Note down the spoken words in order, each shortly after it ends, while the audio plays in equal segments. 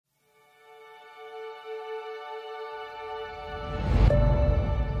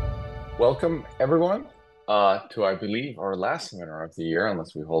Welcome, everyone, to, I believe, our last seminar of the year,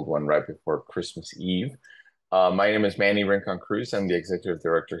 unless we hold one right before Christmas Eve. My name is Manny Rincon-Cruz. I'm the Executive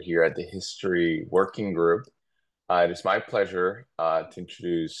Director here at the History Working Group. It is my pleasure to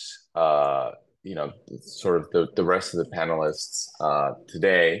introduce, sort of the rest of the panelists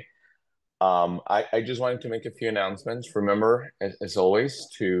today. I just wanted to make a few announcements. Remember, as always,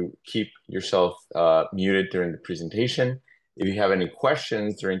 to keep yourself muted during the presentation. If you have any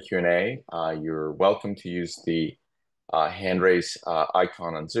questions during Q&A, you're welcome to use the hand raise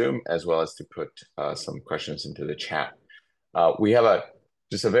icon on Zoom, as well as to put some questions into the chat. We have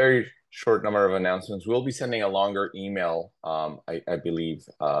just a very short number of announcements. We'll be sending a longer email, I believe,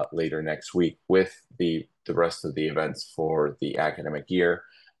 later next week with the rest of the events for the academic year.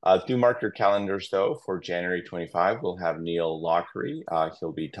 Do mark your calendars, though. For January 25, we'll have Neil Lockery.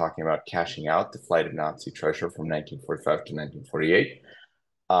 He'll be talking about cashing out the flight of Nazi treasure from 1945 to 1948.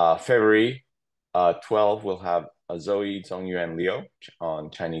 February 12, we'll have Zoe, Zongyuan Liu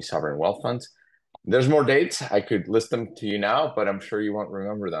on Chinese sovereign wealth funds. There's more dates. I could list them to you now, but I'm sure you won't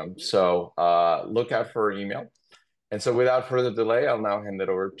remember them. So look out for our email. And so without further delay, I'll now hand it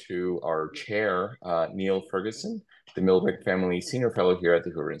over to our chair, Neil Ferguson, the Milbeck Family Senior Fellow here at the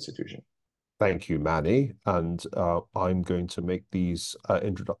Hoover Institution. Thank you, Manny. And I'm going to make these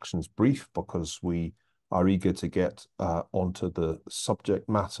introductions brief because we are eager to get onto the subject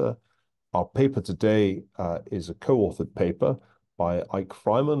matter. Our paper today is a co-authored paper by Eyck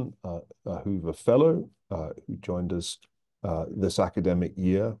Freymann, a Hoover Fellow, who joined us this academic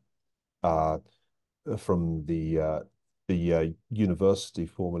year from the university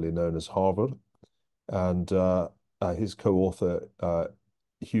formerly known as Harvard, and his co-author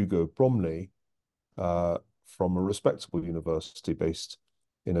Hugo Bromley from a respectable university based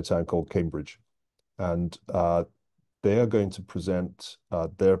in a town called Cambridge, and they are going to present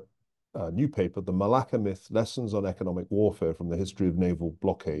their new paper, The Malacca Myth: Lessons on Economic Warfare from the History of Naval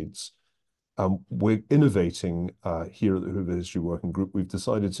Blockades. We're innovating here at the Hoover History Working Group. We've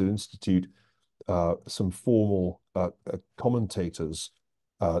decided to institute some formal commentators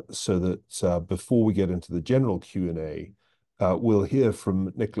so that before we get into the general Q&A, we'll hear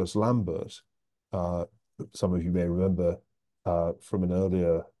from Nicholas Lambert. Some of you may remember from an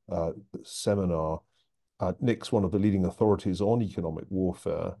earlier seminar. Nick's one of the leading authorities on economic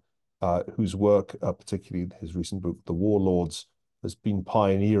warfare, whose work, particularly his recent book, The Warlords, has been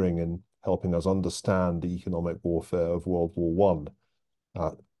pioneering in helping us understand the economic warfare of World War I.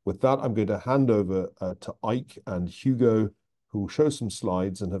 With that, I'm going to hand over to Eyck and Hugo, who will show some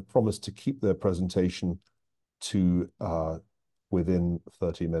slides and have promised to keep their presentation to within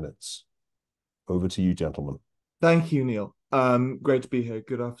 30 minutes. Over to you, gentlemen. Thank you, Neil. Great to be here.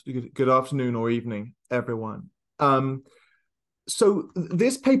 Good afternoon or evening, everyone. So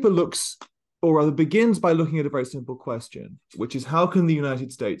this paper looks, or rather begins by looking at a very simple question, which is how can the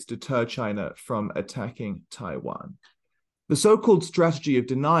United States deter China from attacking Taiwan? The so-called strategy of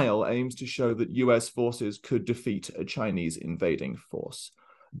denial aims to show that US forces could defeat a Chinese invading force.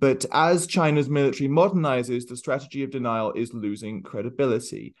 But as China's military modernizes, the strategy of denial is losing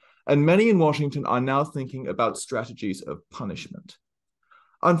credibility. And many in Washington are now thinking about strategies of punishment.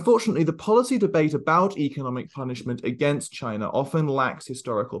 Unfortunately, the policy debate about economic punishment against China often lacks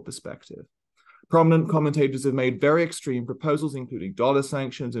historical perspective. Prominent commentators have made very extreme proposals, including dollar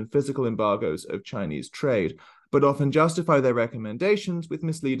sanctions and physical embargoes of Chinese trade, but often justify their recommendations with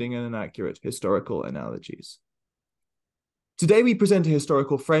misleading and inaccurate historical analogies. Today, we present a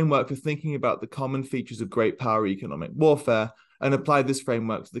historical framework for thinking about the common features of great power economic warfare and apply this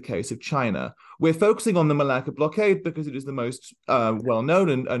framework to the case of China. We're focusing on the Malacca Blockade because it is the most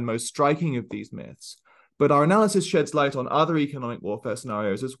well-known and most striking of these myths. But our analysis sheds light on other economic warfare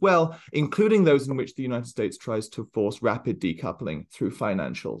scenarios as well, including those in which the United States tries to force rapid decoupling through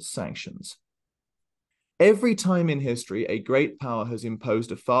financial sanctions. Every time in history a great power has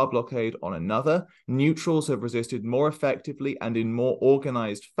imposed a far blockade on another, neutrals have resisted more effectively and in more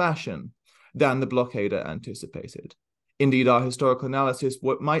organized fashion than the blockader anticipated. Indeed, our historical analysis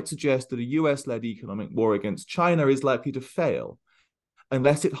might suggest that a US-led economic war against China is likely to fail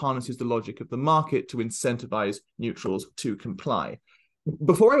unless it harnesses the logic of the market to incentivize neutrals to comply.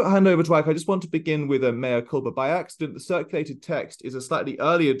 Before I hand over to Eyck, I just want to begin with a mea culpa. By accident, the circulated text is a slightly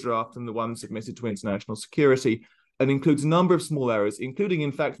earlier draft than the one submitted to international security and includes a number of small errors, including,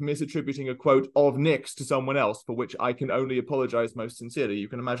 in fact, misattributing a quote of Nick's to someone else, for which I can only apologize most sincerely. You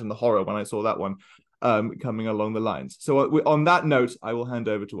can imagine the horror when I saw that one coming along the lines. So on that note, I will hand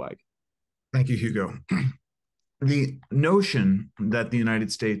over to Eyck. Thank you, Hugo. The notion that the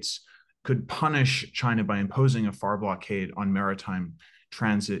United States could punish China by imposing a far blockade on maritime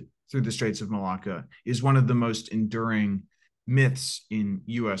transit through the Straits of Malacca is one of the most enduring myths in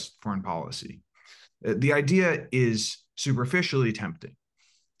US foreign policy. The idea is superficially tempting.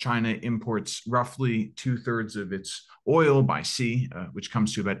 China imports roughly 2/3 of its oil by sea, which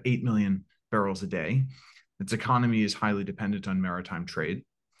comes to about 8 million barrels a day. Its economy is highly dependent on maritime trade.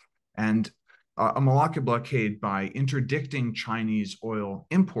 And a Malacca blockade, by interdicting Chinese oil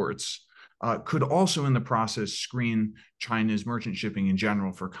imports, could also in the process screen China's merchant shipping in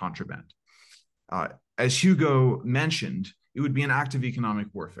general for contraband. As Hugo mentioned, it would be an act of economic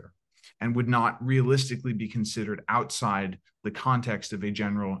warfare and would not realistically be considered outside the context of a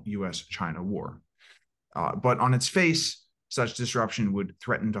general US-China war. But on its face, such disruption would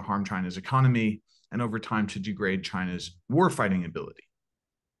threaten to harm China's economy and over time to degrade China's warfighting ability.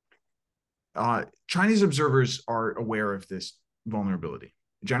 Chinese observers are aware of this vulnerability.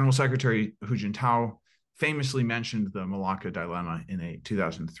 General Secretary Hu Jintao famously mentioned the Malacca dilemma in a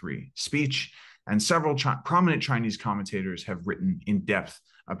 2003 speech, and several prominent Chinese commentators have written in depth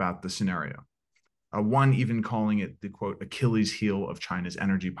about the scenario. One even calling it the, quote, Achilles heel of China's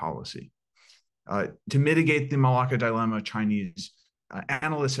energy policy. To mitigate the Malacca dilemma, Chinese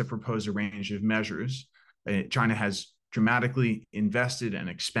analysts have proposed a range of measures. China has dramatically invested and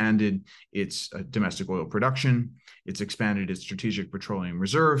expanded its domestic oil production. It's expanded its strategic petroleum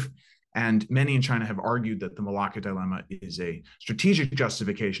reserve. And many in China have argued that the Malacca dilemma is a strategic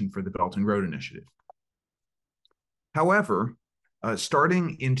justification for the Belt and Road Initiative. However,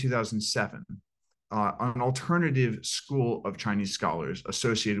 starting in 2007, an alternative school of Chinese scholars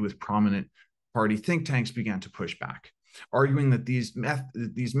associated with prominent party think tanks began to push back, arguing that these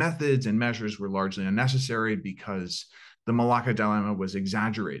methods and measures were largely unnecessary because the Malacca dilemma was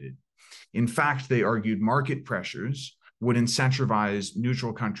exaggerated. In fact, they argued market pressures would incentivize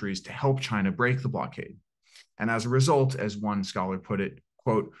neutral countries to help China break the blockade. And as a result, as one scholar put it,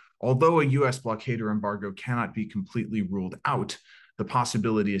 quote, although a US blockade or embargo cannot be completely ruled out, the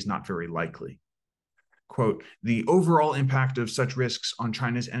possibility is not very likely. Quote, the overall impact of such risks on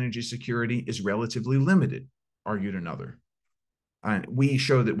China's energy security is relatively limited, argued another. And we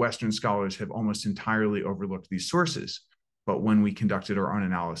show that Western scholars have almost entirely overlooked these sources, but when we conducted our own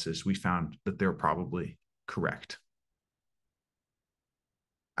analysis, we found that they're probably correct.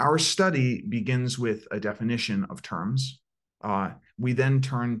 Our study begins with a definition of terms. We then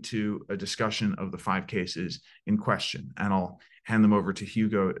turn to a discussion of the 5 cases in question, and I'll hand them over to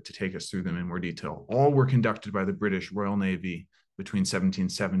Hugo to take us through them in more detail. All were conducted by the British Royal Navy between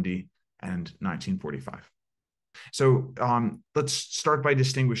 1770 and 1945. So let's start by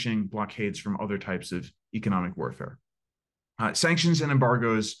distinguishing blockades from other types of economic warfare. Sanctions and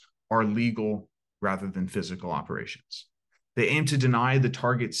embargoes are legal rather than physical operations. They aim to deny the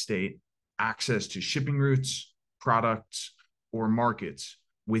target state access to shipping routes, products, or markets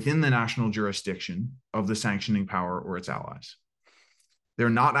within the national jurisdiction of the sanctioning power or its allies. They're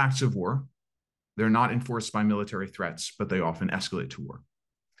not acts of war. They're not enforced by military threats, but they often escalate to war.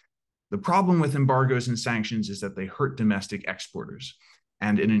 The problem with embargoes and sanctions is that they hurt domestic exporters.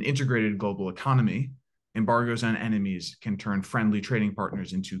 And in an integrated global economy, embargoes on enemies can turn friendly trading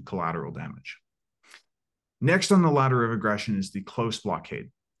partners into collateral damage. Next on the ladder of aggression is the close blockade,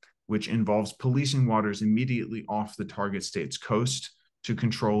 which involves policing waters immediately off the target state's coast to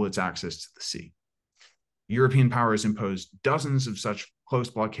control its access to the sea. European powers imposed dozens of such close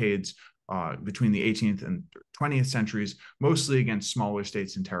blockades between the 18th and 20th centuries, mostly against smaller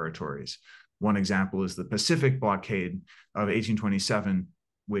states and territories. One example is the Pacific Blockade of 1827,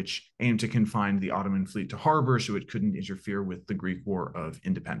 which aimed to confine the Ottoman fleet to harbor so it couldn't interfere with the Greek War of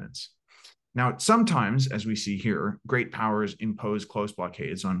Independence. Now, sometimes, as we see here, great powers impose close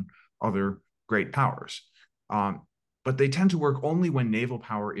blockades on other great powers, but they tend to work only when naval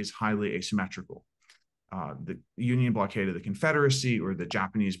power is highly asymmetrical. The Union blockade of the Confederacy or the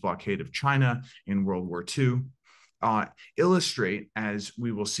Japanese blockade of China in World War II illustrate, as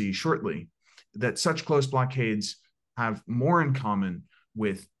we will see shortly, that such close blockades have more in common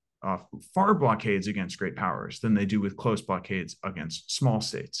with far blockades against great powers than they do with close blockades against small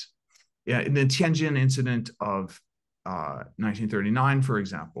states. Yeah, in the Tianjin incident of 1939, for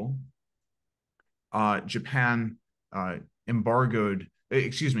example, Japan imposed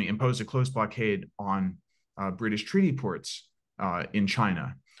a close blockade on British treaty ports in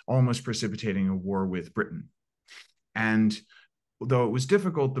China, almost precipitating a war with Britain. And though it was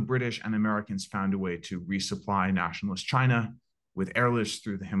difficult, the British and Americans found a way to resupply nationalist China with airlifts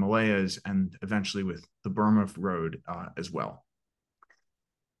through the Himalayas and eventually with the Burma Road as well.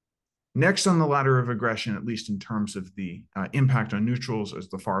 Next on the ladder of aggression, at least in terms of the impact on neutrals, is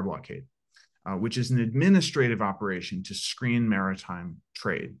the far blockade, which is an administrative operation to screen maritime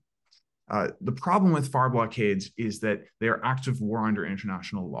trade. The problem with FAR blockades is that they are acts of war under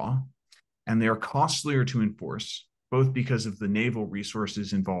international law, and they are costlier to enforce, both because of the naval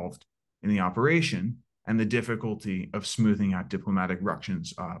resources involved in the operation and the difficulty of smoothing out diplomatic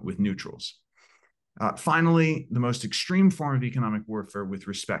ructions with neutrals. Finally, the most extreme form of economic warfare with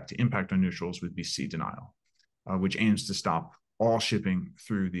respect to impact on neutrals would be sea denial, which aims to stop all shipping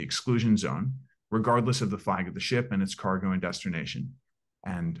through the exclusion zone, regardless of the flag of the ship and its cargo and destination.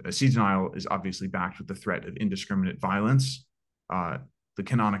 And sea denial is obviously backed with the threat of indiscriminate violence, the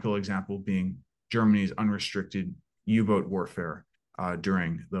canonical example being Germany's unrestricted U-boat warfare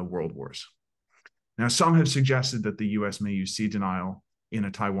during the World Wars. Now, some have suggested that the US may use sea denial in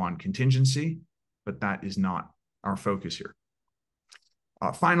a Taiwan contingency, but that is not our focus here.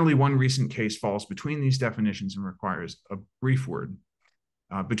 Finally, one recent case falls between these definitions and requires a brief word.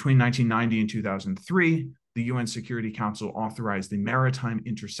 Between 1990 and 2003, the UN Security Council authorized the Maritime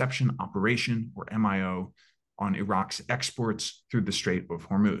Interception Operation, or MIO, on Iraq's exports through the Strait of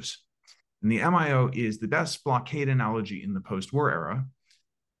Hormuz. And the MIO is the best blockade analogy in the post-war era,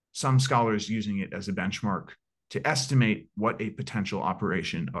 some scholars using it as a benchmark to estimate what a potential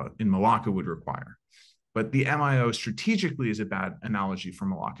operation in Malacca would require. But the MIO strategically is a bad analogy for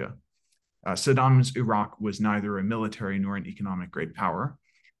Malacca. Saddam's Iraq was neither a military nor an economic great power,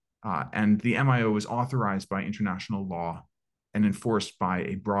 and the MIO was authorized by international law and enforced by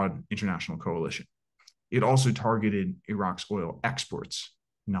a broad international coalition. It also targeted Iraq's oil exports,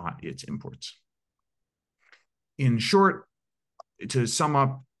 not its imports. In short, to sum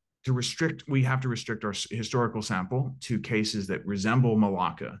up, we have to restrict our historical sample to cases that resemble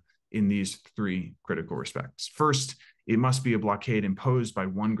Malacca in these three critical respects. First, it must be a blockade imposed by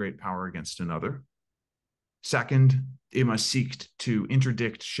one great power against another. Second, it must seek to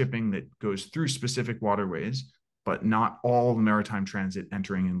interdict shipping that goes through specific waterways, but not all the maritime transit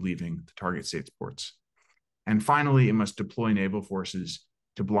entering and leaving the target state's ports. And finally, it must deploy naval forces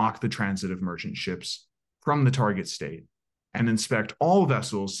to block the transit of merchant ships from the target state and inspect all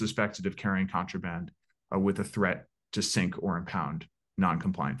vessels suspected of carrying contraband with a threat to sink or impound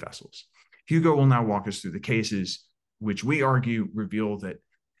non-compliant vessels. Hugo will now walk us through the cases which we argue reveal that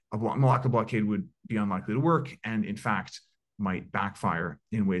a Malacca blockade would be unlikely to work and, in fact, might backfire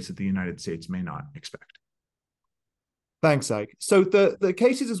in ways that the United States may not expect. Thanks, Eyck. So the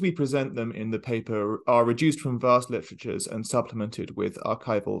cases as we present them in the paper are reduced from vast literatures and supplemented with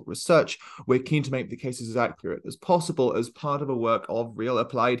archival research. We're keen to make the cases as accurate as possible as part of a work of real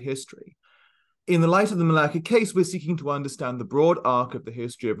applied history. In the light of the Malacca case, we're seeking to understand the broad arc of the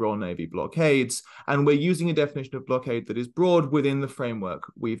history of Royal Navy blockades, and we're using a definition of blockade that is broad within the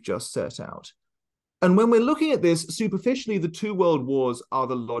framework we've just set out. And when we're looking at this, superficially, the two world wars are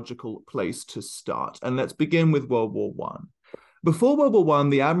the logical place to start. And let's begin with World War I. Before World War I,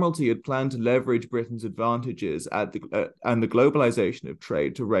 the Admiralty had planned to leverage Britain's advantages and the globalization of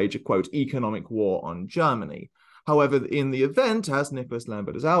trade to wage a, quote, economic war on Germany. However, in the event, as Nicholas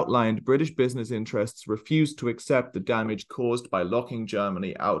Lambert has outlined, British business interests refused to accept the damage caused by locking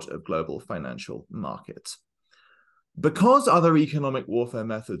Germany out of global financial markets. Because other economic warfare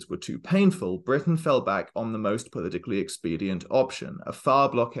methods were too painful, Britain fell back on the most politically expedient option, a FAR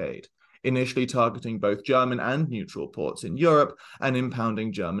blockade, initially targeting both German and neutral ports in Europe and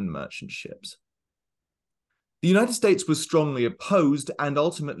impounding German merchant ships. The United States was strongly opposed and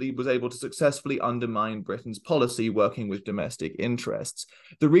ultimately was able to successfully undermine Britain's policy working with domestic interests.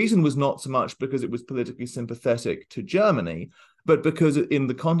 The reason was not so much because it was politically sympathetic to Germany, but because in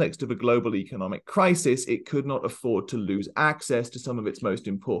the context of a global economic crisis, it could not afford to lose access to some of its most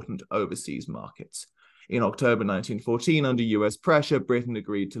important overseas markets. In October 1914, under US pressure, Britain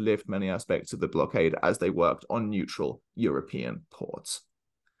agreed to lift many aspects of the blockade as they worked on neutral European ports.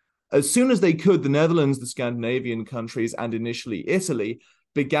 As soon as they could, the Netherlands, the Scandinavian countries, and initially Italy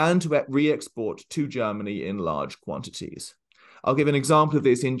began to re-export to Germany in large quantities. I'll give an example of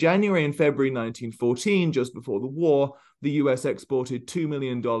this. In January and February 1914, just before the war, the US exported $2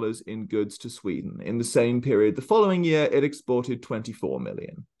 million in goods to Sweden. In the same period the following year, it exported $24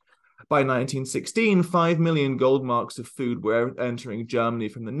 million. By 1916, 5 million gold marks of food were entering Germany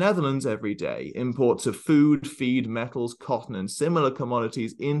from the Netherlands every day. Imports of food, feed, metals, cotton, and similar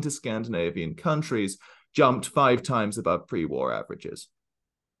commodities into Scandinavian countries jumped 5 times above pre-war averages.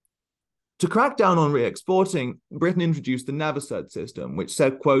 To crack down on re-exporting, Britain introduced the Naval system, which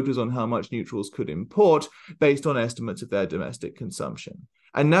set quotas on how much neutrals could import based on estimates of their domestic consumption.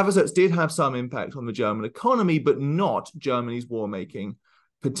 And Naval did have some impact on the German economy, but not Germany's war-making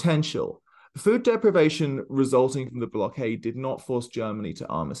potential. Food deprivation resulting from the blockade did not force Germany to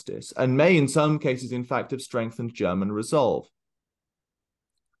armistice, and may in some cases, in fact, have strengthened German resolve.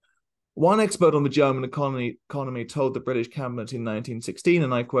 One expert on the German economy told the British cabinet in 1916,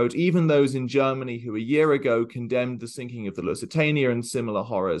 and I quote, "Even those in Germany who a year ago condemned the sinking of the Lusitania and similar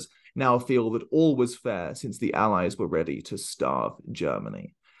horrors now feel that all was fair since the Allies were ready to starve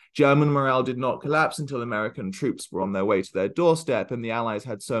Germany." German morale did not collapse until American troops were on their way to their doorstep and the Allies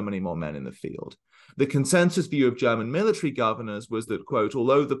had so many more men in the field. The consensus view of German military governors was that, quote,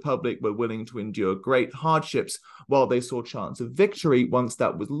 "although the public were willing to endure great hardships while they saw chance of victory, once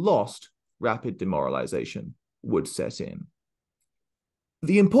that was lost, rapid demoralization would set in."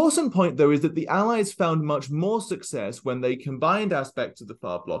 The important point, though, is that the Allies found much more success when they combined aspects of the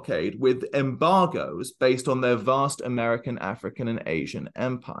FAR blockade with embargoes based on their vast American, African, and Asian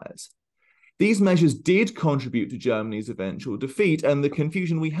empires. These measures did contribute to Germany's eventual defeat, and the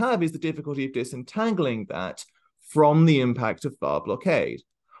confusion we have is the difficulty of disentangling that from the impact of FAR blockade.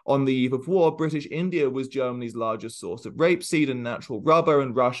 On the eve of war, British India was Germany's largest source of rapeseed and natural rubber,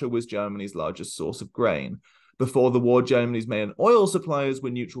 and Russia was Germany's largest source of grain. Before the war, Germany's main oil suppliers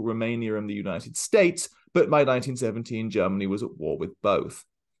were neutral Romania and the United States, but by 1917, Germany was at war with both.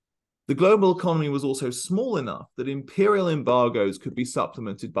 The global economy was also small enough that imperial embargoes could be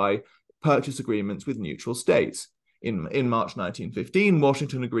supplemented by purchase agreements with neutral states. In March 1915,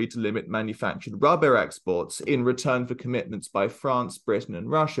 Washington agreed to limit manufactured rubber exports in return for commitments by France, Britain,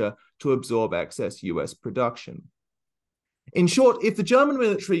 and Russia to absorb excess US production. In short, if the German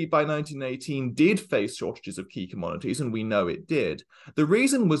military by 1918 did face shortages of key commodities, and we know it did, the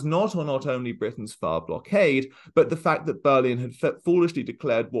reason was not only Britain's FAR blockade, but the fact that Berlin had foolishly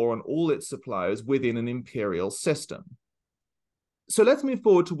declared war on all its suppliers within an imperial system. So let's move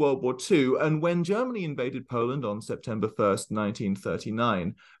forward to World War II, and when Germany invaded Poland on September 1st,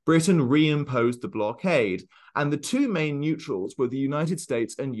 1939, Britain reimposed the blockade, and the two main neutrals were the United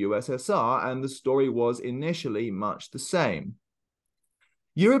States and USSR, and the story was initially much the same.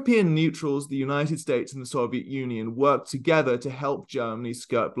 European neutrals, the United States and the Soviet Union, worked together to help Germany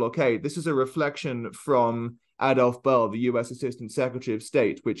skirt blockade. This is a reflection from Adolf Berle, the US Assistant Secretary of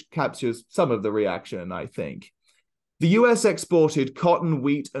State, which captures some of the reaction, I think. The US exported cotton,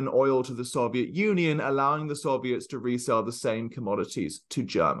 wheat, and oil to the Soviet Union, allowing the Soviets to resell the same commodities to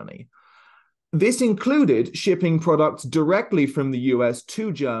Germany. This included shipping products directly from the US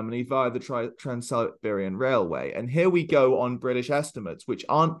to Germany via the Trans-Siberian Railway. And here we go on British estimates, which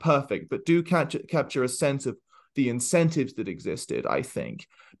aren't perfect, but do capture a sense of the incentives that existed, I think.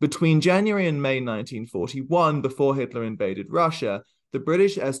 Between January and May 1941, before Hitler invaded Russia, the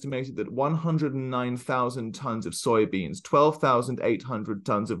British estimated that 109,000 tons of soybeans, 12,800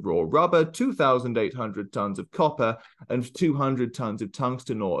 tons of raw rubber, 2,800 tons of copper, and 200 tons of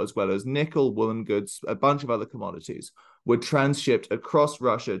tungsten ore, as well as nickel, woolen goods, a bunch of other commodities, were transshipped across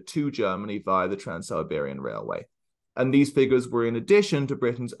Russia to Germany via the Trans-Siberian Railway. And these figures were in addition to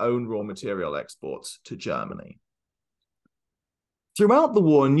Britain's own raw material exports to Germany. Throughout the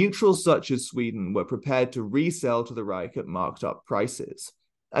war, neutrals such as Sweden were prepared to resell to the Reich at marked up prices.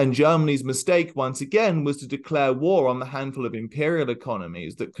 And Germany's mistake, once again, was to declare war on the handful of imperial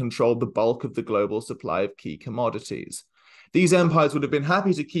economies that controlled the bulk of the global supply of key commodities. These empires would have been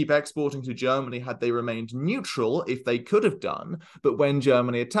happy to keep exporting to Germany had they remained neutral, if they could have done, but when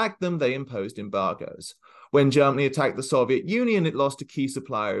Germany attacked them, they imposed embargoes. When Germany attacked the Soviet Union, it lost a key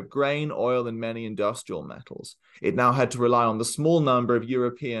supplier of grain, oil, and many industrial metals. It now had to rely on the small number of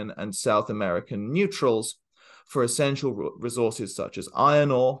European and South American neutrals for essential resources such as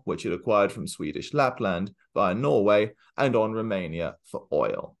iron ore, which it acquired from Swedish Lapland via Norway, and on Romania for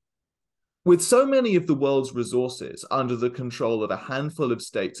oil. With so many of the world's resources under the control of a handful of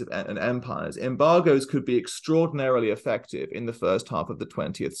states and empires, embargoes could be extraordinarily effective in the first half of the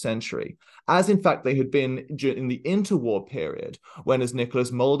 20th century, as in fact they had been in the interwar period, when, as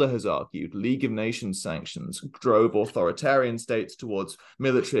Nicholas Mulder has argued, League of Nations sanctions drove authoritarian states towards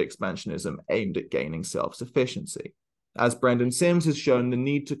military expansionism aimed at gaining self-sufficiency. As Brendan Sims has shown, the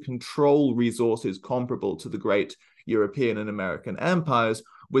need to control resources comparable to the great European and American empires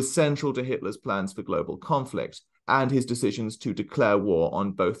was central to Hitler's plans for global conflict and his decisions to declare war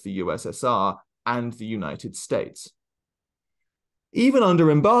on both the USSR and the United States. Even under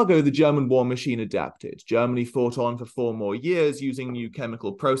embargo, the German war machine adapted. Germany fought on for 4 more years using new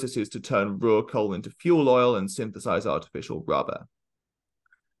chemical processes to turn raw coal into fuel oil and synthesize artificial rubber.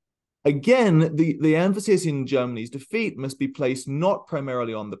 Again, the emphasis in Germany's defeat must be placed not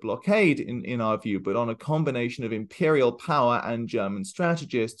primarily on the blockade, in our view, but on a combination of imperial power and German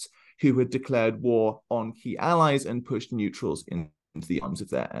strategists who had declared war on key allies and pushed neutrals into the arms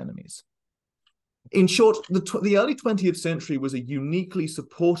of their enemies. In short, the early 20th century was a uniquely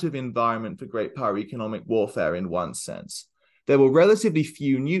supportive environment for great power economic warfare in one sense. There were relatively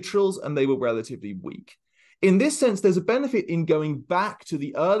few neutrals, and they were relatively weak. In this sense, there's a benefit in going back to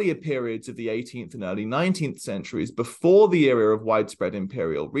the earlier periods of the 18th and early 19th centuries before the era of widespread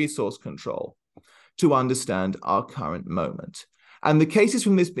imperial resource control to understand our current moment. And the cases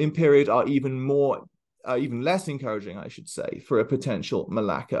from this period are even less encouraging, I should say, for a potential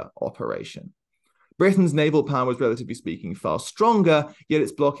Malacca operation. Britain's naval power was, relatively speaking, far stronger, yet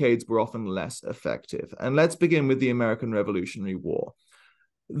its blockades were often less effective. And let's begin with the American Revolutionary War.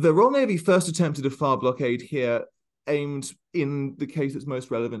 The Royal Navy first attempted a fire blockade here, aimed, in the case that's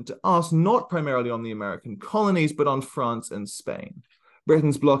most relevant to us, not primarily on the American colonies, but on France and Spain.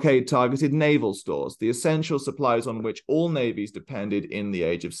 Britain's blockade targeted naval stores, the essential supplies on which all navies depended in the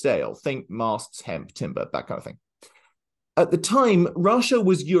age of sail. Think masts, hemp, timber, that kind of thing. At the time, Russia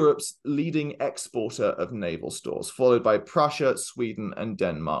was Europe's leading exporter of naval stores, followed by Prussia, Sweden, and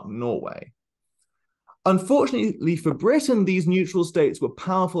Denmark, Norway. Unfortunately for Britain, these neutral states were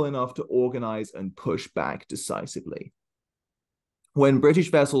powerful enough to organize and push back decisively. When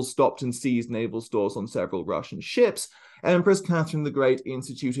British vessels stopped and seized naval stores on several Russian ships, Empress Catherine the Great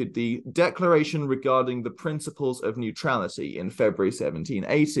instituted the Declaration Regarding the Principles of Neutrality in February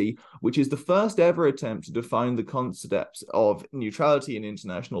 1780, which is the first ever attempt to define the concepts of neutrality in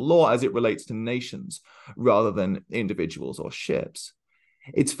international law as it relates to nations, rather than individuals or ships.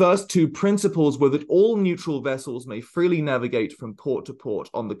 Its first two principles were that all neutral vessels may freely navigate from port to port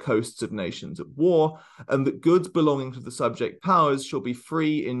on the coasts of nations at war, and that goods belonging to the subject powers shall be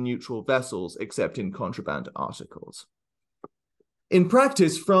free in neutral vessels, except in contraband articles. In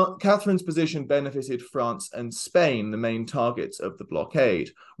practice, Catherine's position benefited France and Spain, the main targets of the blockade,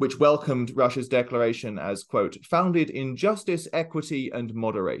 which welcomed Russia's declaration as, quote, founded in justice, equity, and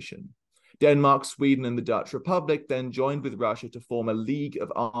moderation. Denmark, Sweden, and the Dutch Republic then joined with Russia to form a League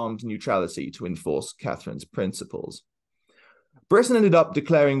of Armed Neutrality to enforce Catherine's principles. Britain ended up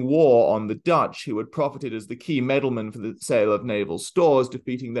declaring war on the Dutch, who had profited as the key middlemen for the sale of naval stores,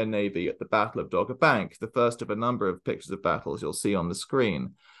 defeating their navy at the Battle of Dogger Bank, the first of a number of pictures of battles you'll see on the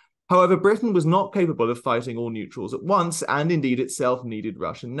screen. However, Britain was not capable of fighting all neutrals at once, and indeed itself needed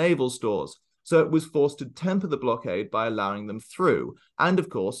Russian naval stores, so it was forced to temper the blockade by allowing them through, and of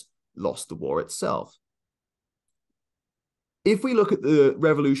course, lost the war itself. If we look at the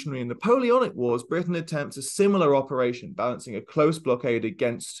Revolutionary and Napoleonic Wars, Britain attempts a similar operation, balancing a close blockade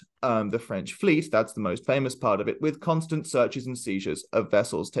against the French fleet, that's the most famous part of it, with constant searches and seizures of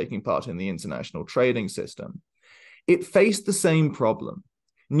vessels taking part in the international trading system. It faced the same problem.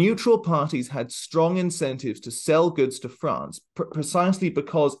 Neutral parties had strong incentives to sell goods to France precisely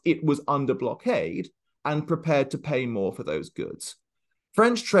because it was under blockade and prepared to pay more for those goods.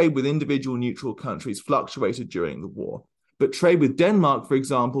 French trade with individual neutral countries fluctuated during the war, but trade with Denmark, for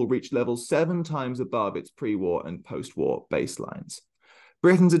example, reached levels 7 times above its pre-war and post-war baselines.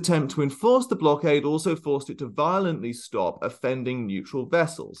 Britain's attempt to enforce the blockade also forced it to violently stop offending neutral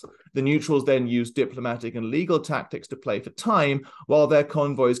vessels. The neutrals then used diplomatic and legal tactics to play for time, while their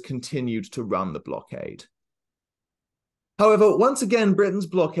convoys continued to run the blockade. However, once again, Britain's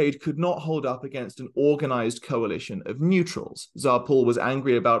blockade could not hold up against an organized coalition of neutrals. Tsar Paul was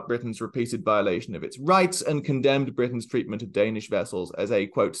angry about Britain's repeated violation of its rights and condemned Britain's treatment of Danish vessels as a,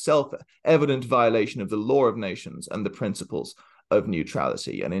 quote, self-evident violation of the law of nations and the principles of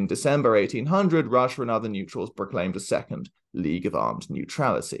neutrality. And in December 1800, Russia and other neutrals proclaimed a second League of Armed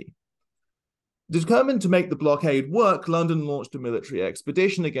Neutrality. Determined to make the blockade work, London launched a military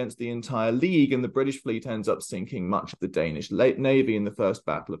expedition against the entire League, and the British fleet ends up sinking much of the Danish navy in the First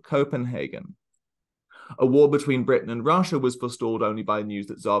Battle of Copenhagen. A war between Britain and Russia was forestalled only by news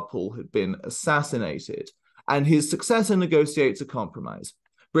that Tsar Paul had been assassinated, and his successor negotiates a compromise.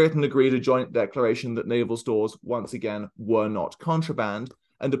 Britain agreed a joint declaration that naval stores, once again, were not contraband,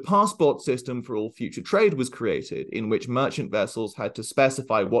 and a passport system for all future trade was created, in which merchant vessels had to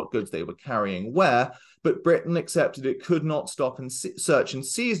specify what goods they were carrying where, but Britain accepted it could not stop and search and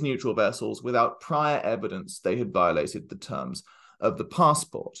seize neutral vessels without prior evidence they had violated the terms of the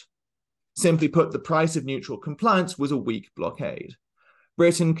passport. Simply put, the price of neutral compliance was a weak blockade.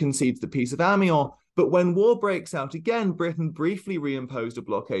 Britain concedes the Peace of Amiens, but when war breaks out again, Britain briefly reimposed a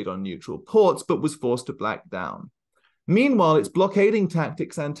blockade on neutral ports, but was forced to back down. Meanwhile, its blockading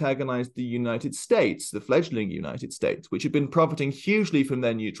tactics antagonized the United States, the fledgling United States, which had been profiting hugely from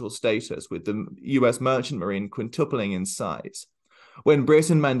their neutral status, with the US merchant marine quintupling in size. When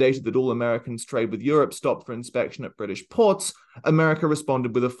Britain mandated that all Americans trade with Europe stop for inspection at British ports, America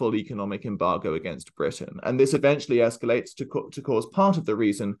responded with a full economic embargo against Britain, and this eventually escalates to cause part of the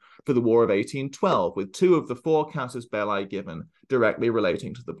reason for the War of 1812, with 2 of the 4 casus belli given directly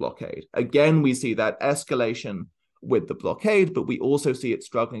relating to the blockade. Again, we see that escalation with the blockade, but we also see it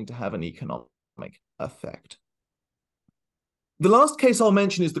struggling to have an economic effect. The last case I'll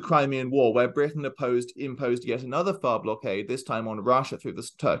mention is the Crimean War, where Britain imposed yet another far blockade, this time on Russia through the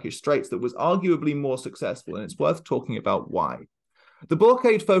Turkish Straits, that was arguably more successful, and it's worth talking about why. The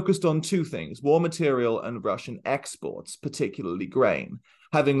blockade focused on two things: war material and Russian exports, particularly grain.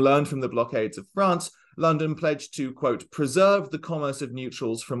 Having learned from the blockades of France, London pledged to, quote, preserve the commerce of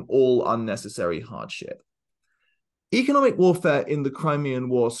neutrals from all unnecessary hardship. Economic warfare in the Crimean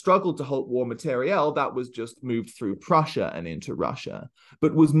War struggled to halt war materiel that was just moved through Prussia and into Russia,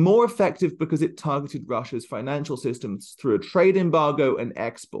 but was more effective because it targeted Russia's financial systems through a trade embargo and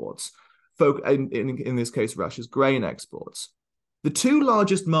exports, in this case, Russia's grain exports. The two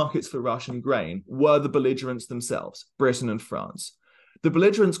largest markets for Russian grain were the belligerents themselves, Britain and France. The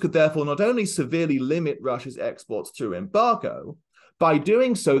belligerents could therefore not only severely limit Russia's exports through embargo, by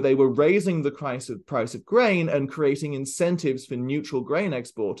doing so, they were raising the price of grain and creating incentives for neutral grain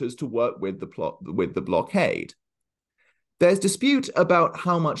exporters to work with the blockade. There's dispute about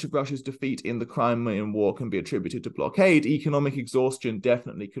how much of Russia's defeat in the Crimean War can be attributed to blockade. Economic exhaustion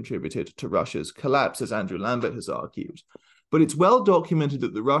definitely contributed to Russia's collapse, as Andrew Lambert has argued. But it's well documented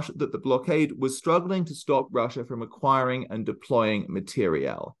that the blockade was struggling to stop Russia from acquiring and deploying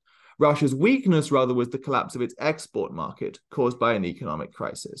materiel. Russia's weakness, rather, was the collapse of its export market caused by an economic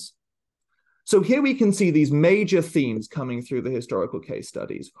crisis. So here we can see these major themes coming through the historical case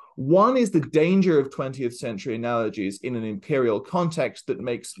studies. One is the danger of 20th century analogies in an imperial context that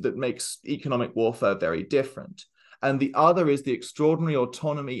makes economic warfare very different. And the other is the extraordinary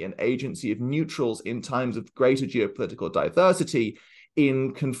autonomy and agency of neutrals in times of greater geopolitical diversity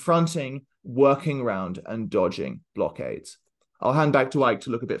in confronting, working around, and dodging blockades. I'll hand back to Eyck to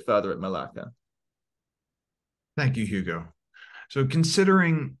look a bit further at Malacca. Thank you, Hugo. So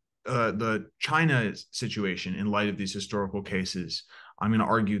considering the China situation in light of these historical cases, I'm going to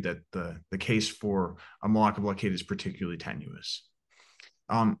argue that the case for a Malacca blockade is particularly tenuous.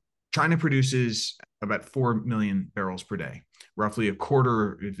 China produces about 4 million barrels per day, roughly a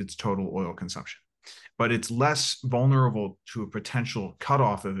quarter of its total oil consumption. But it's less vulnerable to a potential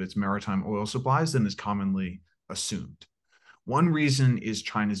cutoff of its maritime oil supplies than is commonly assumed. One reason is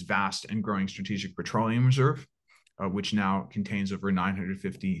China's vast and growing strategic petroleum reserve, which now contains over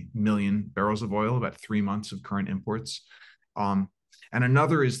 950 million barrels of oil, about 3 months of current imports. And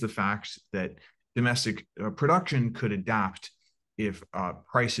another is the fact that domestic production could adapt if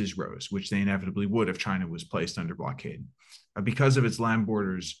prices rose, which they inevitably would if China was placed under blockade. Because of its land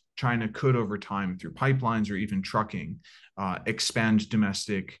borders, China could, over time, through pipelines or even trucking, expand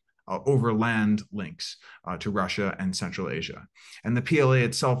domestic overland links to Russia and Central Asia. And the PLA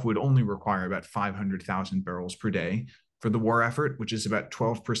itself would only require about 500,000 barrels per day for the war effort, which is about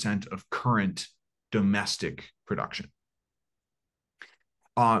 12% of current domestic production.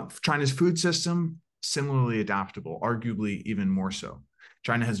 China's food system, similarly adaptable, arguably even more so.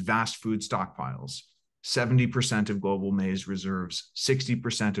 China has vast food stockpiles, 70% of global maize reserves,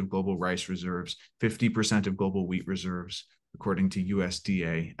 60% of global rice reserves, 50% of global wheat reserves, according to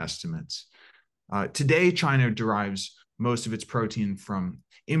USDA estimates. Today, China derives most of its protein from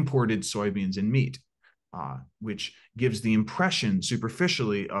imported soybeans and meat, which gives the impression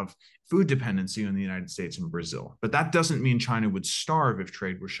superficially of food dependency on the United States and Brazil. But that doesn't mean China would starve if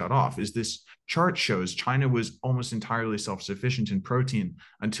trade were shut off. As this chart shows, China was almost entirely self-sufficient in protein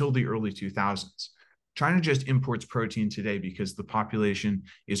until the early 2000s. China just imports protein today because the population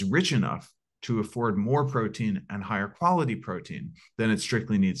is rich enough to afford more protein and higher quality protein than it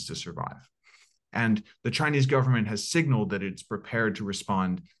strictly needs to survive. And the Chinese government has signaled that it's prepared to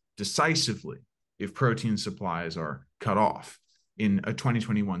respond decisively if protein supplies are cut off. In a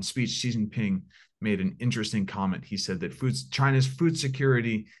 2021 speech, Xi Jinping made an interesting comment. He said that China's food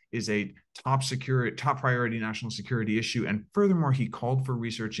security is a top priority national security issue. And furthermore, he called for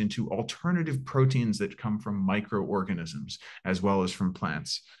research into alternative proteins that come from microorganisms, as well as from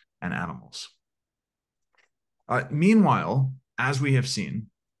plants and animals. Meanwhile, as we have seen,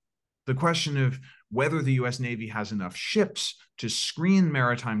 the question of whether the US Navy has enough ships to screen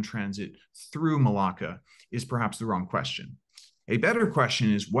maritime transit through Malacca is perhaps the wrong question. A better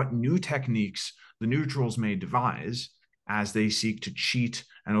question is what new techniques the neutrals may devise as they seek to cheat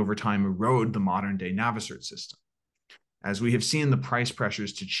and over time erode the modern-day Navisert system. As we have seen, the price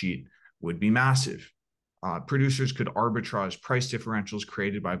pressures to cheat would be massive. Producers could arbitrage price differentials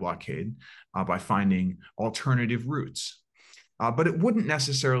created by blockade by finding alternative routes. But it wouldn't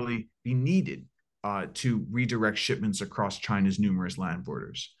necessarily be needed to redirect shipments across China's numerous land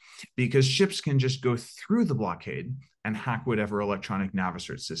borders, because ships can just go through the blockade and hack whatever electronic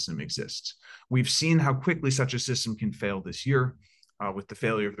navigator system exists. We've seen how quickly such a system can fail this year with the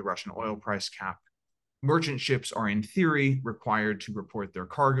failure of the Russian oil price cap. Merchant ships are, in theory, required to report their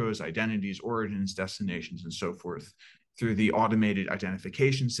cargoes, identities, origins, destinations, and so forth through the automated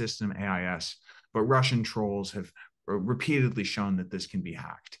identification system, AIS, but Russian trolls have repeatedly shown that this can be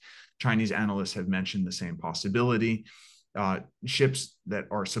hacked. Chinese analysts have mentioned the same possibility. Ships that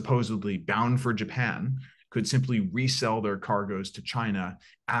are supposedly bound for Japan could simply resell their cargoes to China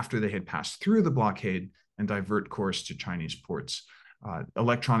after they had passed through the blockade and divert course to Chinese ports.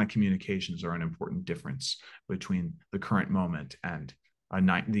 Electronic communications are an important difference between the current moment and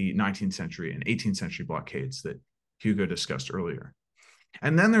the 19th century and 18th century blockades that Hugo discussed earlier.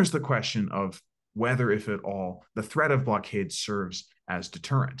 And then there's the question of whether, if at all, the threat of blockades serves as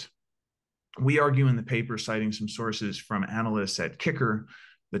deterrent. We argue in the paper, citing some sources from analysts at Kicker,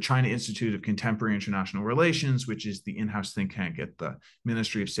 the China Institute of Contemporary International Relations, which is the in-house think tank at the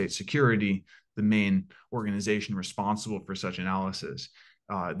Ministry of State Security, the main organization responsible for such analysis,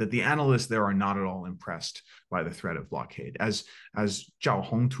 that the analysts there are not at all impressed by the threat of blockade. As Zhao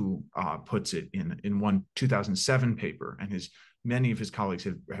Hongtu puts it in one 2007 paper, and many of his colleagues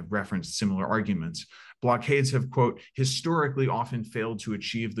have referenced similar arguments, blockades have, quote, historically often failed to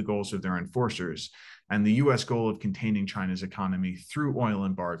achieve the goals of their enforcers, and the US goal of containing China's economy through oil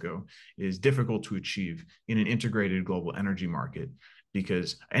embargo is difficult to achieve in an integrated global energy market,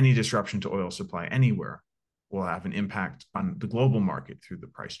 because any disruption to oil supply anywhere will have an impact on the global market through the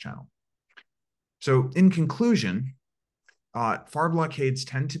price channel. So in conclusion, FAR blockades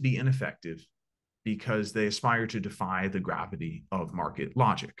tend to be ineffective because they aspire to defy the gravity of market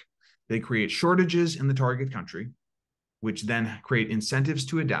logic. They create shortages in the target country, which then create incentives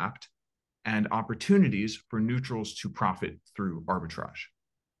to adapt and opportunities for neutrals to profit through arbitrage.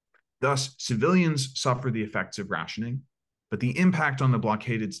 Thus, civilians suffer the effects of rationing, but the impact on the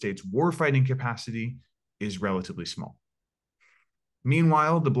blockaded state's warfighting capacity is relatively small.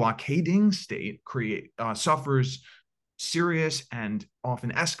 Meanwhile, the blockading state suffers serious and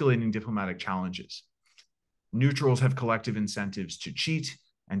often escalating diplomatic challenges. Neutrals have collective incentives to cheat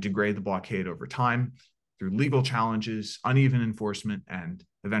and degrade the blockade over time through legal challenges, uneven enforcement, and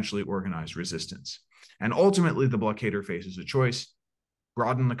eventually organized resistance. And ultimately, the blockader faces a choice: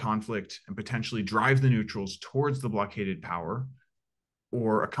 broaden the conflict and potentially drive the neutrals towards the blockaded power,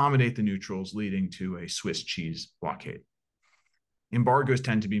 or accommodate the neutrals, leading to a Swiss cheese blockade. Embargoes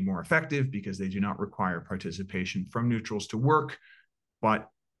tend to be more effective because they do not require participation from neutrals to work, but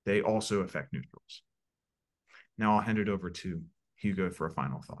they also affect neutrals. Now I'll hand it over to Hugo for a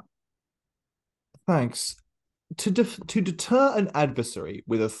final thought. Thanks. To deter an adversary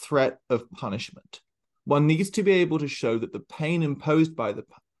with a threat of punishment, one needs to be able to show that the pain imposed by the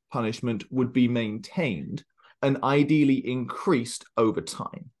punishment would be maintained and ideally increased over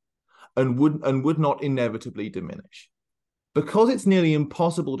time, and would not inevitably diminish. Because it's nearly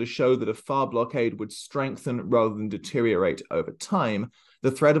impossible to show that a FAR blockade would strengthen rather than deteriorate over time,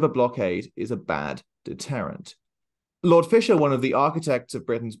 the threat of a blockade is a bad deterrent. Lord Fisher, one of the architects of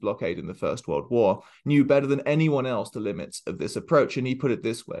Britain's blockade in the First World War, knew better than anyone else the limits of this approach, and he put it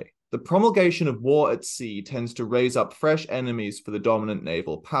this way: the promulgation of war at sea tends to raise up fresh enemies for the dominant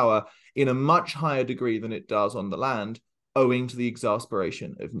naval power in a much higher degree than it does on the land, owing to the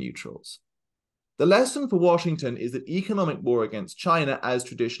exasperation of neutrals. The lesson for Washington is that economic war against China, as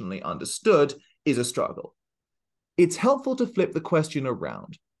traditionally understood, is a struggle. It's helpful to flip the question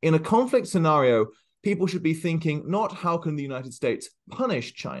around. In a conflict scenario, people should be thinking not how can the United States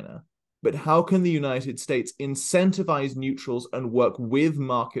punish China, but how can the United States incentivize neutrals and work with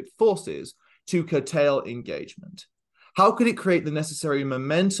market forces to curtail engagement? How could it create the necessary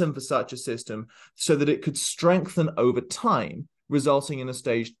momentum for such a system so that it could strengthen over time, resulting in a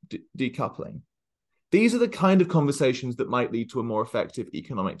staged decoupling? These are the kind of conversations that might lead to a more effective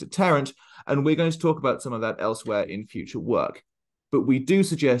economic deterrent, and we're going to talk about some of that elsewhere in future work. But we do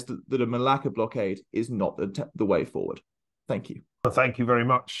suggest that a Malacca blockade is not the way forward. Thank you. Thank you very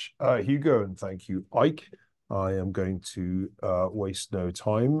much, Hugo, and thank you, Eyck. I am going to waste no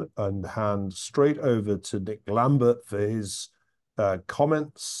time and hand straight over to Nick Lambert for his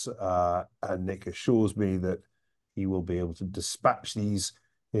comments. And Nick assures me that he will be able to dispatch these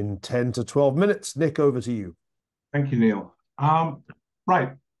in 10 to 12 minutes. Nick, over to you. Thank you, Neil.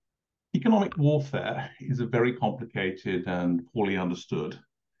 Right. Economic warfare is a very complicated and poorly understood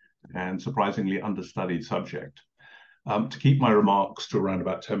and surprisingly understudied subject. To keep my remarks to around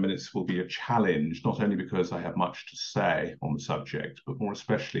about 10 minutes will be a challenge, not only because I have much to say on the subject, but more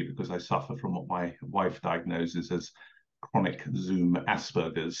especially because I suffer from what my wife diagnoses as chronic Zoom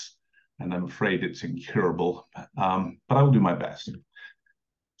Asperger's, and I'm afraid it's incurable, but I will do my best.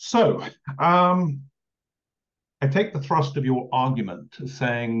 So, I take the thrust of your argument as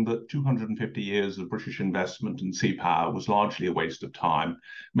saying that 250 years of British investment in sea power was largely a waste of time,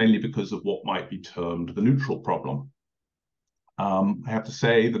 mainly because of what might be termed the neutral problem. I have to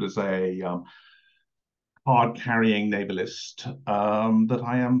say that as a card-carrying navalist, that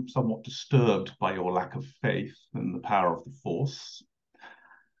I am somewhat disturbed by your lack of faith in the power of the force.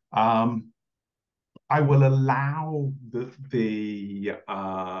 I will allow that the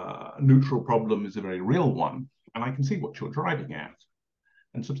neutral problem is a very real one, and I can see what you're driving at.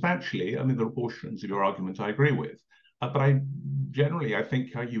 And substantially, I mean, there are portions of your argument I agree with. But I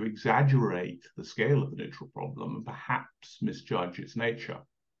think you exaggerate the scale of the neutral problem and perhaps misjudge its nature.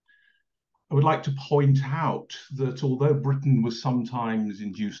 I would like to point out that although Britain was sometimes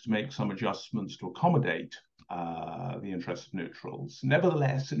induced to make some adjustments to accommodate the interests of neutrals,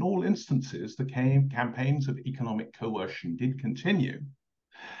 nevertheless, in all instances, the campaigns of economic coercion did continue,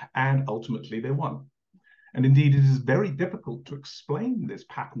 and ultimately they won. And indeed, it is very difficult to explain this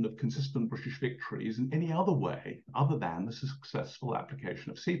pattern of consistent British victories in any other way other than the successful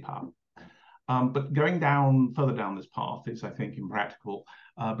application of sea power. But going further down this path is, I think, impractical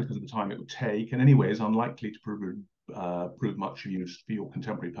because of the time it would take, and anyway is unlikely to prove much use for your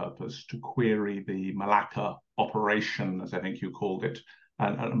contemporary purpose to query the Malacca operation, as I think you called it.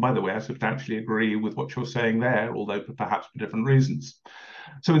 And by the way, I substantially agree with what you're saying there, although perhaps for different reasons.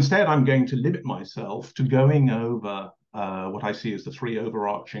 So instead, I'm going to limit myself to going over what I see as the three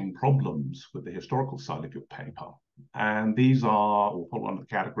overarching problems with the historical side of your paper. And these will fall under the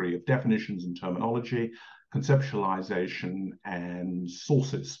category of definitions and terminology, conceptualization, and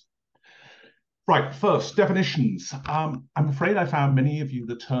sources. Right, first, definitions. I'm afraid I found many of you,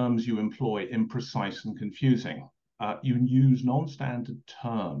 the terms you employ, imprecise and confusing. You use non-standard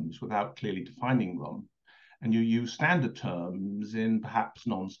terms without clearly defining them, and you use standard terms in perhaps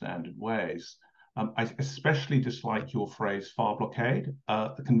non-standard ways. I especially dislike your phrase far blockade.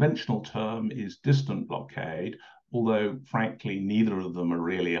 The conventional term is distant blockade, although frankly, neither of them are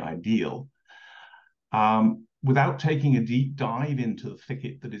really ideal. Without taking a deep dive into the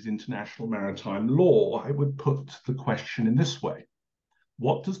thicket that is international maritime law, I would put the question in this way.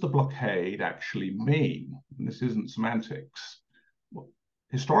 What does the blockade actually mean? And this isn't semantics. Well,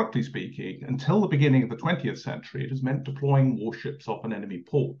 historically speaking, until the beginning of the 20th century, it has meant deploying warships off an enemy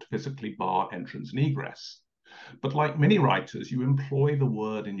port to physically bar entrance and egress. But like many writers, you employ the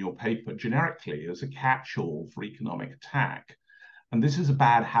word in your paper generically as a catch-all for economic attack. And this is a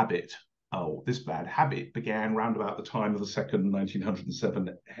bad habit. This bad habit began round about the time of the second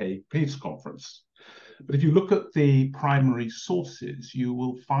 1907 Hague Peace Conference. But if you look at the primary sources, you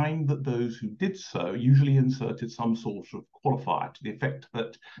will find that those who did so usually inserted some sort of qualifier to the effect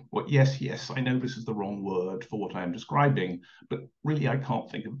that, well, yes, I know this is the wrong word for what I am describing, but really I can't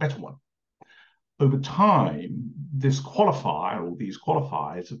think of a better one. Over time, this qualifier or these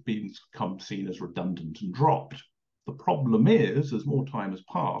qualifiers have become seen as redundant and dropped. The problem is, as more time has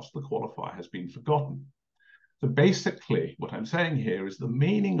passed, the qualifier has been forgotten. So basically, what I'm saying here is the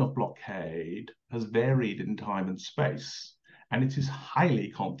meaning of blockade has varied in time and space, and it is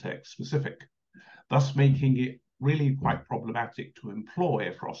highly context specific, thus making it really quite problematic to employ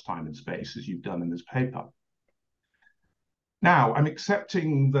across time and space, as you've done in this paper. Now, I'm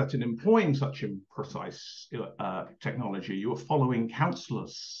accepting that in employing such imprecise technology, you are following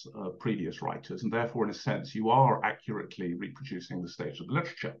countless previous writers, and therefore, in a sense, you are accurately reproducing the state of the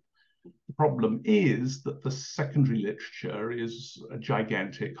literature. The problem is that the secondary literature is a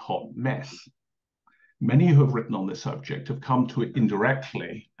gigantic hot mess. Many who have written on this subject have come to it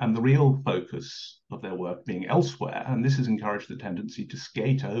indirectly, and the real focus of their work being elsewhere, and this has encouraged the tendency to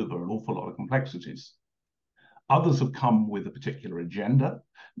skate over an awful lot of complexities. Others have come with a particular agenda,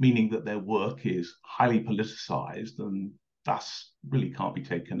 meaning that their work is highly politicized and thus really can't be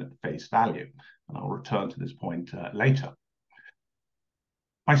taken at face value. And I'll return to this point later.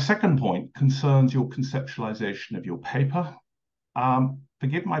 My second point concerns your conceptualization of your paper.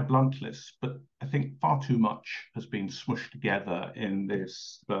 Forgive my bluntness, but I think far too much has been smushed together in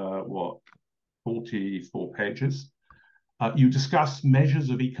this, 44 pages. You discuss measures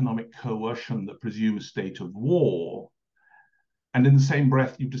of economic coercion that presume a state of war. And in the same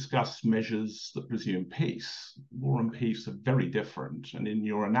breath, you discuss measures that presume peace. War and peace are very different. And in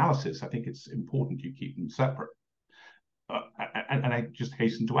your analysis, I think it's important you keep them separate. And I just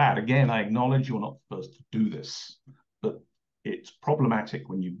hasten to add, again, I acknowledge you're not the first to do this. It's problematic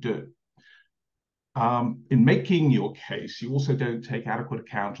when you do. In making your case, you also don't take adequate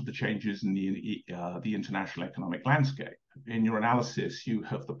account of the changes in the international economic landscape. In your analysis, you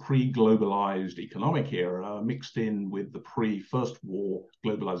have the pre-globalized economic era mixed in with the pre-First War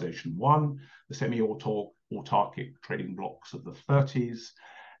globalization 1, the semi-autarkic trading blocs of the 30s,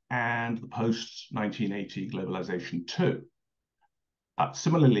 and the post-1980 globalization 2.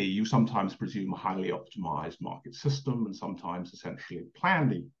 Similarly, you sometimes presume a highly optimized market system and sometimes essentially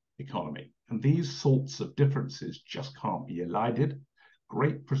planned economy. And these sorts of differences just can't be elided.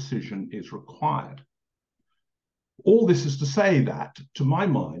 Great precision is required. All this is to say that, to my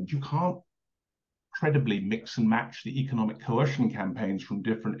mind, you can't credibly mix and match the economic coercion campaigns from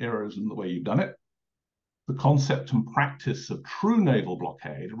different eras in the way you've done it. The concept and practice of true naval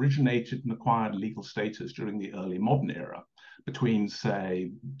blockade originated and acquired legal status during the early modern era, between,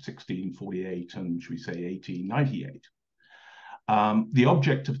 say, 1648 and, should we say, 1898. The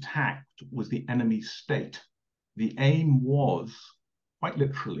object of attack was the enemy state. The aim was, quite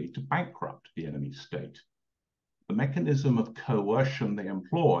literally, to bankrupt the enemy state. The mechanism of coercion they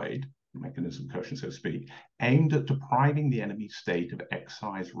employed, the mechanism of coercion, so to speak, aimed at depriving the enemy state of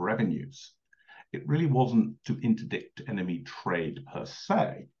excise revenues. It really wasn't to interdict enemy trade per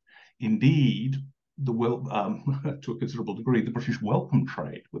se. Indeed, to a considerable degree, the British welcomed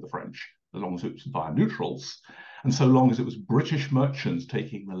trade with the French, as long as it was via neutrals, and so long as it was British merchants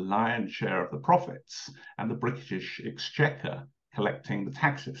taking the lion's share of the profits and the British exchequer collecting the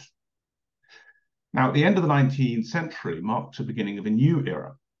taxes. Now, at the end of the 19th century marked the beginning of a new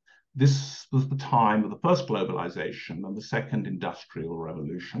era. This was the time of the first globalization and the second industrial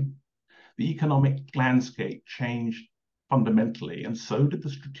revolution. The economic landscape changed fundamentally, and so did the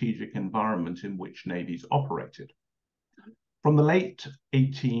strategic environment in which navies operated. From the late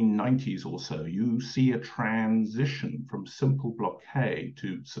 1890s or so, you see a transition from simple blockade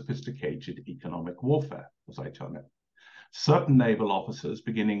to sophisticated economic warfare, as I term it. Certain naval officers,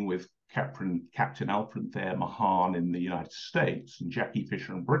 beginning with Captain Alfred Thayer Mahan in the United States and Jackie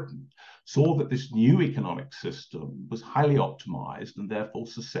Fisher in Britain, saw that this new economic system was highly optimized and therefore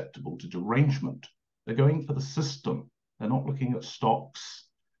susceptible to derangement. They're going for the system. They're not looking at stocks.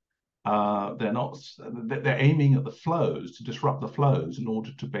 They're aiming at the flows, to disrupt the flows in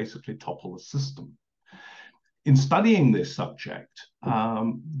order to basically topple the system. In studying this subject,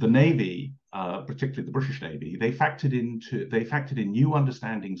 the Navy, particularly the British Navy, they factored in new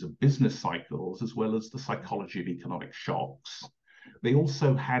understandings of business cycles as well as the psychology of economic shocks. They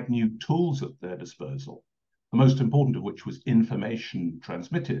also had new tools at their disposal, the most important of which was information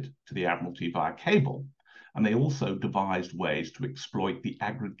transmitted to the Admiralty via cable. And they also devised ways to exploit the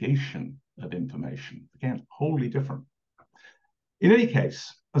aggregation of information. Again, wholly different. In any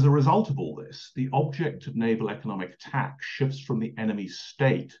case, as a result of all this, the object of naval economic attack shifts from the enemy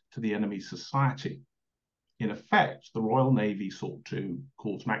state to the enemy society. In effect, the Royal Navy sought to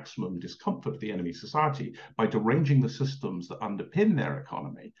cause maximum discomfort to the enemy society by deranging the systems that underpin their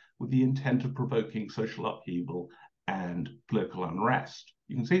economy with the intent of provoking social upheaval and political unrest.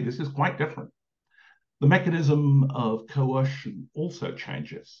 You can see this is quite different. The mechanism of coercion also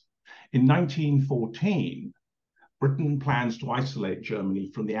changes. In 1914, Britain plans to isolate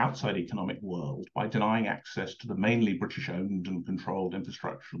Germany from the outside economic world by denying access to the mainly British-owned and controlled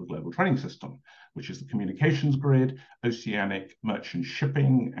infrastructure of the global trading system, which is the communications grid, oceanic merchant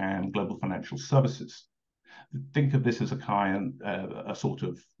shipping, and global financial services. Think of this as a sort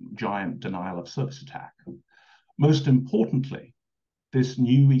of giant denial of service attack. Most importantly, this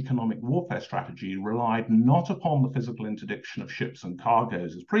new economic warfare strategy relied not upon the physical interdiction of ships and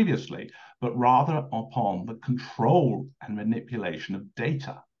cargoes as previously, but rather upon the control and manipulation of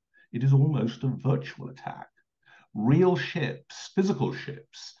data. It is almost a virtual attack. Real ships, physical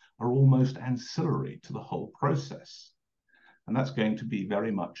ships, are almost ancillary to the whole process. And that's going to be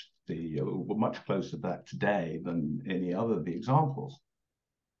very much much closer to that today than any other of the examples.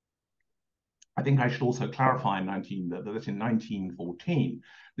 I think I should also clarify that in 1914,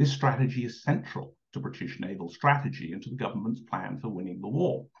 this strategy is central to British naval strategy and to the government's plan for winning the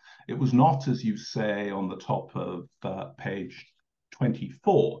war. It was not, as you say on the top of page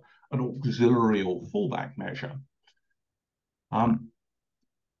 24, an auxiliary or fallback measure.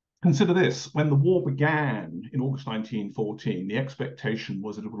 Consider this: when the war began in August 1914, the expectation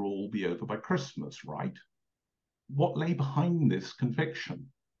was that it would all be over by Christmas, right? What lay behind this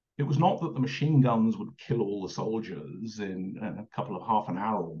conviction? It was not that the machine guns would kill all the soldiers in a couple of half an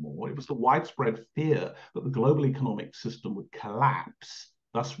hour or more. It was the widespread fear that the global economic system would collapse,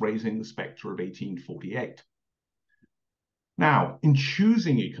 thus raising the specter of 1848. Now, in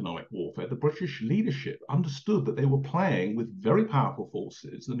choosing economic warfare, the British leadership understood that they were playing with very powerful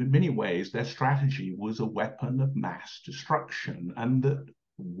forces, and in many ways their strategy was a weapon of mass destruction, and that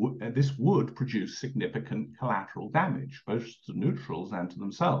this would produce significant collateral damage, both to neutrals and to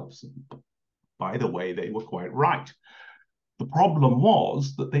themselves. By the way, they were quite right. The problem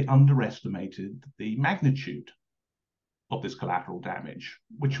was that they underestimated the magnitude of this collateral damage,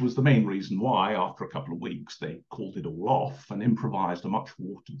 which was the main reason why, after a couple of weeks, they called it all off and improvised a much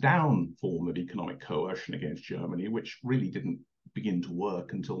watered down form of economic coercion against Germany, which really didn't begin to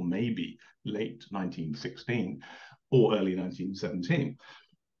work until maybe late 1916 or early 1917.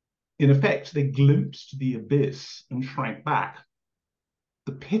 In effect, they glimpsed the abyss and shrank back.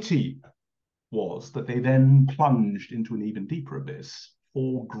 The pity was that they then plunged into an even deeper abyss,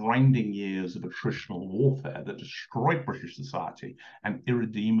 4 grinding years of attritional warfare that destroyed British society and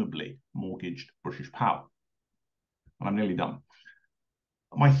irredeemably mortgaged British power. And I'm nearly done.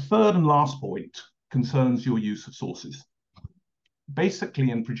 My third and last point concerns your use of sources.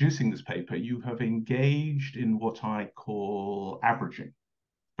 Basically, in producing this paper, you have engaged in what I call averaging,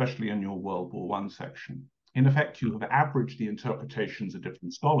 especially in your World War I section. In effect, you have averaged the interpretations of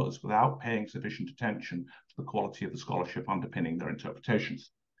different scholars without paying sufficient attention to the quality of the scholarship underpinning their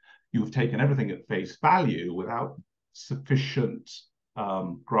interpretations. You have taken everything at face value without sufficient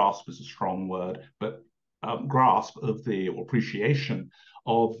grasp is a strong word, but grasp of the, or appreciation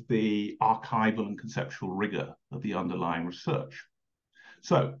of the archival and conceptual rigor of the underlying research.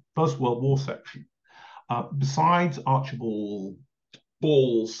 So, First World War section. Besides Archibald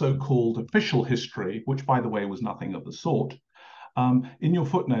Ball's so-called official history, which, by the way, was nothing of the sort, in your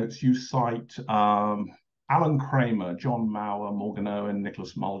footnotes, you cite Alan Kramer, John Mauer, Morgan Owen,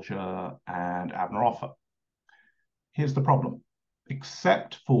 Nicholas Mulger, and Abner Offer. Here's the problem.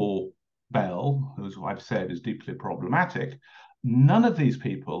 Except for Bell, who I've said is deeply problematic, none of these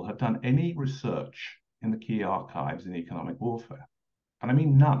people have done any research in the key archives in economic warfare. And I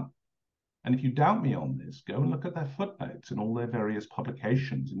mean none. And if you doubt me on this, go and look at their footnotes in all their various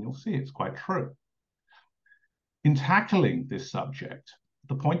publications, and you'll see it's quite true. In tackling this subject,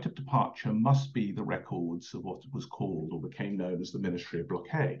 the point of departure must be the records of what was called or became known as the Ministry of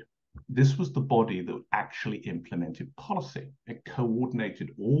Blockade. This was the body that actually implemented policy. It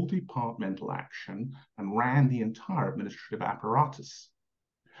coordinated all departmental action and ran the entire administrative apparatus.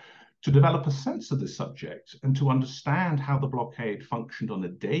 To develop a sense of this subject and to understand how the blockade functioned on a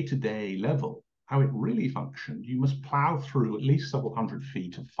day-to-day level, how it really functioned, you must plow through at least several hundred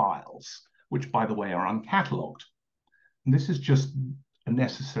feet of files, which, by the way, are uncatalogued. And this is just a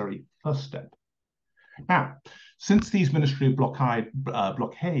necessary first step. Now, since these Ministry of Blockade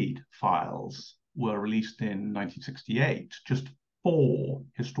files were released in 1968, just 4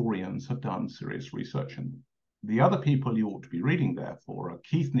 historians have done serious research in them. The other people you ought to be reading, therefore, are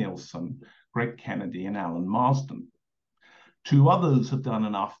Keith Nielsen, Greg Kennedy, and Alan Marsden. 2 others have done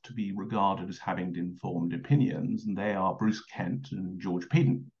enough to be regarded as having informed opinions, and they are Bruce Kent and George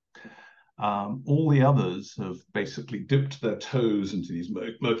Peden. All the others have basically dipped their toes into these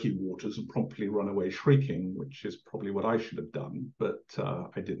murky waters and promptly run away shrieking, which is probably what I should have done, but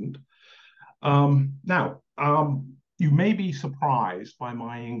I didn't. You may be surprised by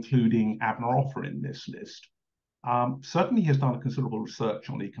my including Abner Offer in this list. Certainly he has done considerable research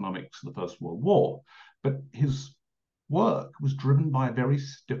on economics of the First World War, but his work was driven by a very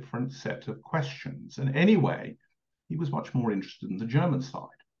different set of questions. And anyway, he was much more interested in the German side.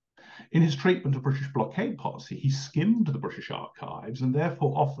 In his treatment of British blockade policy, he skimmed the British archives and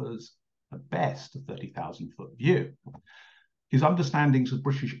therefore offers, at best, a 30,000-foot view. His understandings of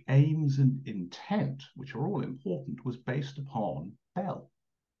British aims and intent, which are all important, was based upon Bell.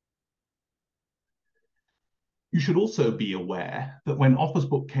 You should also be aware that when Offer's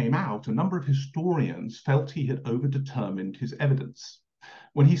book came out, a number of historians felt he had overdetermined his evidence.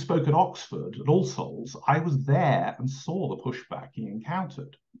 When he spoke at Oxford, at All Souls, I was there and saw the pushback he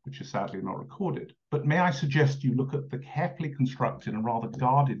encountered, which is sadly not recorded. But may I suggest you look at the carefully constructed and rather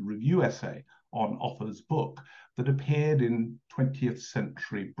guarded review essay on Offer's book that appeared in 20th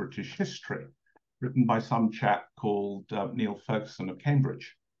century British history, written by some chap called Neil Ferguson of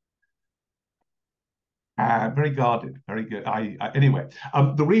Cambridge. Very guarded, very good. Last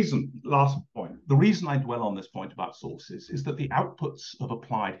point, the reason I dwell on this point about sources is that the outputs of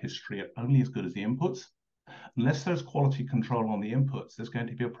applied history are only as good as the inputs. Unless there's quality control on the inputs, there's going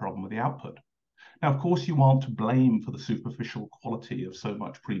to be a problem with the output. Now, of course, you aren't to blame for the superficial quality of so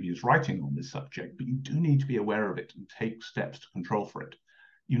much previous writing on this subject, but you do need to be aware of it and take steps to control for it.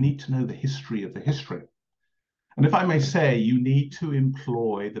 You need to know the history of the history. And if I may say, you need to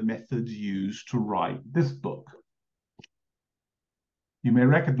employ the methods used to write this book. You may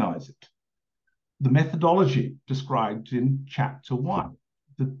recognize it. The methodology described in chapter 1,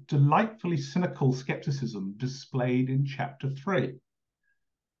 the delightfully cynical skepticism displayed in chapter 3.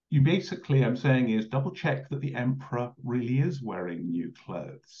 You basically, I'm saying, is double check that the emperor really is wearing new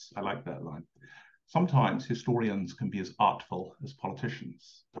clothes. I like that line. Sometimes historians can be as artful as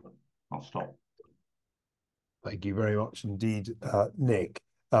politicians. I'll stop. Thank you very much indeed, Nick,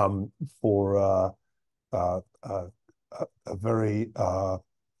 for a very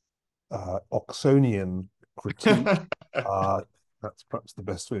Oxonian critique. That's perhaps the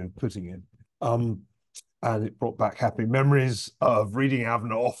best way of putting it. And it brought back happy memories of reading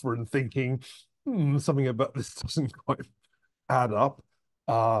Avner and thinking, something about this doesn't quite add up.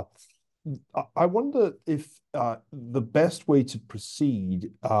 I wonder if the best way to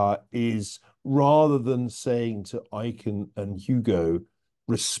proceed is, rather than saying to Eyck and Hugo,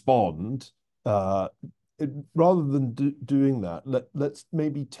 respond, rather than doing that, let's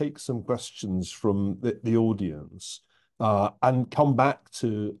maybe take some questions from the audience and come back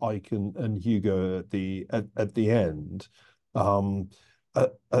to Eyck and Hugo at the end.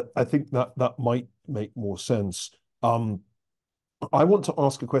 I think that might make more sense. I want to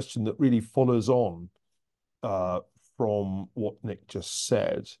ask a question that really follows on from what Nick just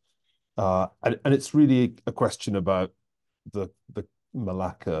said, and it's really a question about the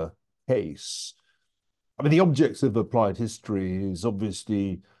Malacca case. I mean, the objects of applied history is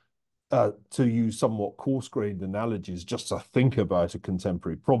obviously, to use somewhat coarse-grained analogies, just to think about a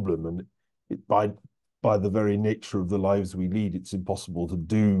contemporary problem, and by the very nature of the lives we lead, it's impossible to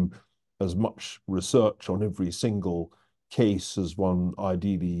do as much research on every single case as one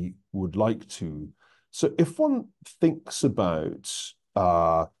ideally would like to. So if one thinks about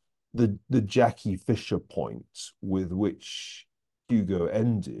the Jackie Fisher point with which Hugo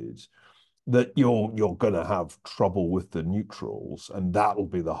ended, that you're going to have trouble with the neutrals, and that'll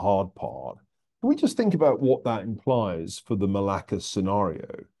be the hard part. Can we just think about what that implies for the Malacca scenario?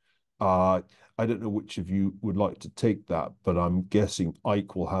 I don't know which of you would like to take that, but I'm guessing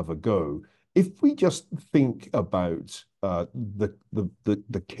Eyck will have a go. If we just think about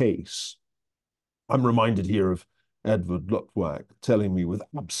the case, I'm reminded here of Edward Luttwak telling me with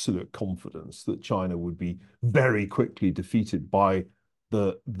absolute confidence that China would be very quickly defeated by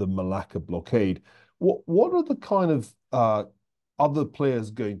the Malacca blockade. What are the kind of other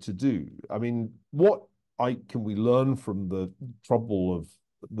players going to do? I mean, what can we learn from the trouble of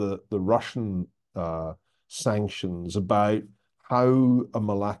the Russian sanctions about how a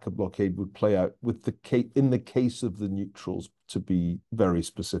Malacca blockade would play out with in the case of the neutrals, to be very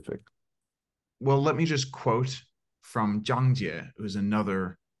specific? Well, let me just quote from Zhang Jie, who's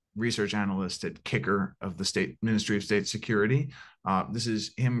another research analyst at Kicker of the Ministry of State Security. This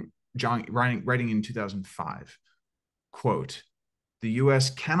is him writing in 2005. Quote, "The US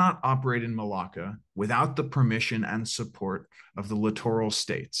cannot operate in Malacca without the permission and support of the littoral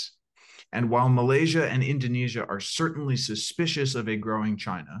states. And while Malaysia and Indonesia are certainly suspicious of a growing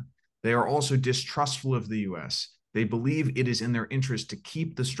China, they are also distrustful of the US. They believe it is in their interest to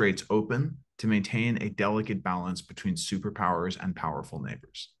keep the straits open to maintain a delicate balance between superpowers and powerful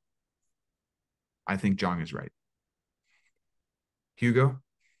neighbors." I think Zhang is right. Hugo?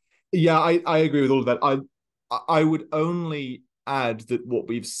 Yeah, I agree with all of that. I would only add that what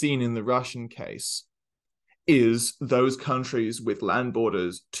we've seen in the Russian case is those countries with land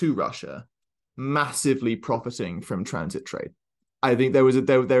borders to Russia massively profiting from transit trade. I think there have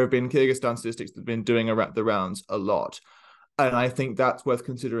been Kyrgyzstan statistics that have been doing the rounds a lot. And I think that's worth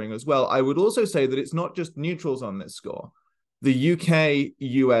considering as well. I would also say that it's not just neutrals on this score. The UK,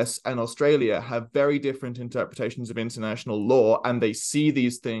 US, and Australia have very different interpretations of international law, and they see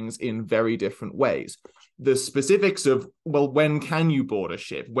these things in very different ways. The specifics of, well, when can you board a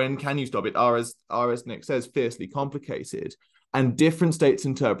ship? When can you stop it? Are, as Nick says, fiercely complicated, and different states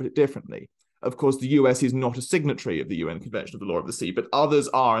interpret it differently. Of course, the US is not a signatory of the UN Convention of the Law of the Sea, but others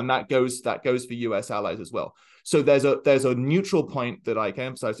are, and that goes for US allies as well. So there's a neutral point that Eyck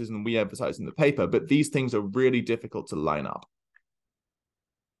emphasizes and we emphasize in the paper, but these things are really difficult to line up.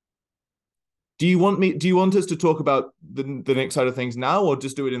 Do you want us to talk about the next side of things now, or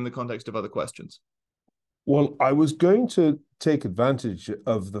just do it in the context of other questions? Well, I was going to take advantage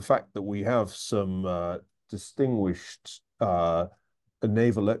of the fact that we have some distinguished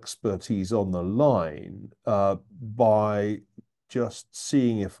naval expertise on the line by just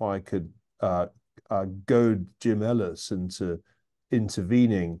seeing if I could goad Jim Ellis into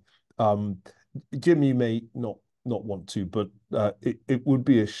intervening. Jim, you may not want to, but it would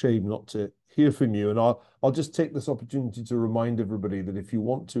be a shame not to hear from you. And I'll just take this opportunity to remind everybody that if you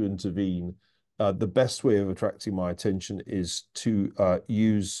want to intervene, the best way of attracting my attention is to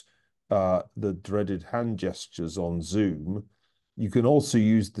use the dreaded hand gestures on Zoom. You can also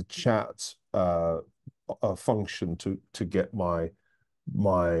use the chat function to get my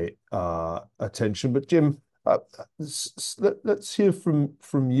attention. But Jim, let's hear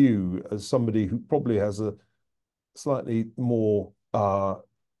from you as somebody who probably has a slightly more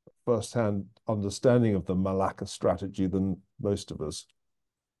first-hand understanding of the Malacca strategy than most of us.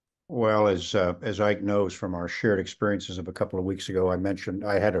 Well, as Eyck knows from our shared experiences of a couple of weeks ago, I mentioned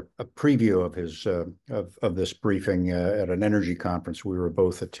I had a preview of his of this briefing at an energy conference we were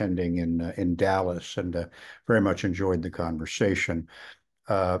both attending in Dallas, and very much enjoyed the conversation.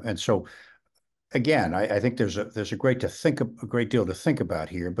 And so, again, I think there's a great deal to think about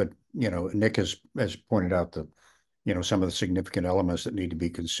here. But Nick has pointed out some of the significant elements that need to be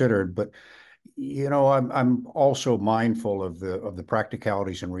considered. But I'm also mindful of the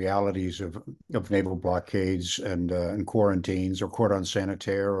practicalities and realities of naval blockades and quarantines or cordon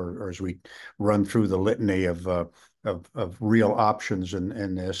sanitaire, or as we run through the litany of real options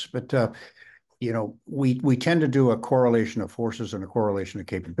in this. But we tend to do a correlation of forces and a correlation of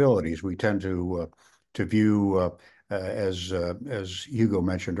capabilities. We tend to view as Hugo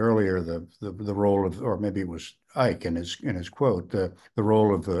mentioned earlier, the role of, or maybe it was Eyck in his quote, the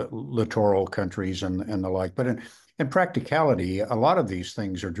role of the littoral countries and the like. But in practicality, a lot of these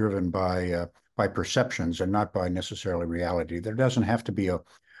things are driven by perceptions and not by necessarily reality. There doesn't have to be a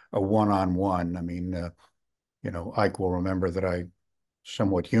one-on-one. I mean, Eyck will remember that I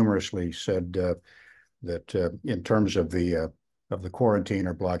somewhat humorously said that in terms of the quarantine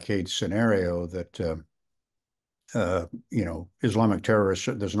or blockade scenario, that Islamic terrorists,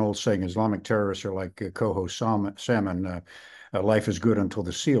 there's an old saying, Islamic terrorists are like coho salmon, life is good until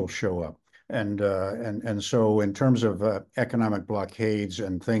the seals show up. And so in terms of economic blockades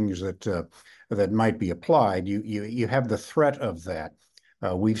and things that might be applied, you have the threat of that.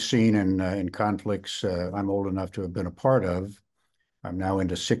 We've seen in conflicts I'm old enough to have been a part of. I'm now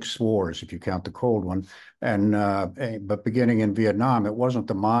into 6 wars, if you count the cold one. But beginning in Vietnam, it wasn't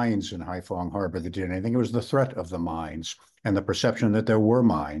the mines in Haiphong Harbor that did anything. It was the threat of the mines and the perception that there were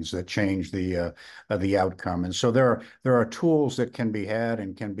mines that changed the outcome. And so there are tools that can be had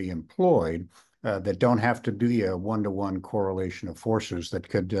and can be employed that don't have to be a one-to-one correlation of forces that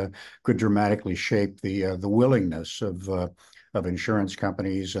could dramatically shape the willingness of insurance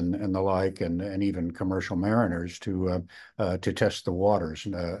companies and the like, and even commercial mariners to test the waters,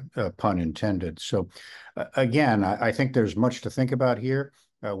 pun intended. So again, I think there's much to think about here.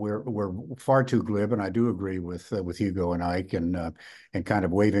 We're far too glib, and I do agree with Hugo and Eyck and kind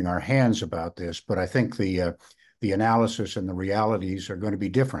of waving our hands about this. But I think the analysis and the realities are going to be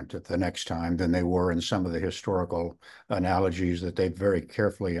different at the next time than they were in some of the historical analogies that they've very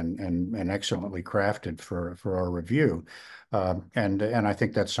carefully and excellently crafted for our review. And I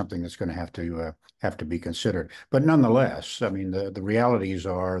think that's something that's going to have to be considered. But nonetheless, I mean, the realities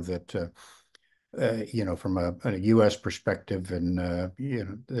are that from a U.S. perspective, and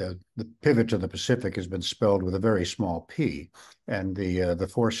the pivot to the Pacific has been spelled with a very small p, and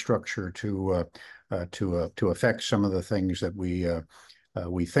the force structure to affect some of the things that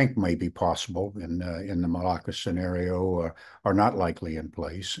we think may be possible in the Malacca scenario are not likely in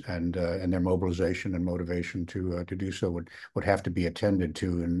place, and their mobilization and motivation to do so would have to be attended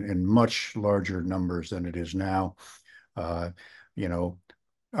to in much larger numbers than it is now.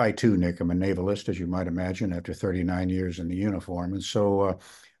 I too, Nick, am a navalist, as you might imagine, after 39 years in the uniform, and so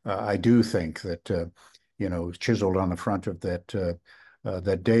I do think that chiseled on the front of that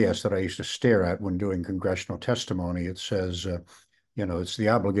dais that I used to stare at when doing congressional testimony, it says, it's the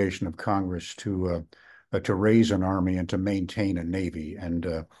obligation of Congress to raise an army and to maintain a navy, and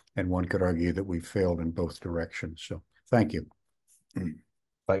one could argue that we've failed in both directions. So, thank you.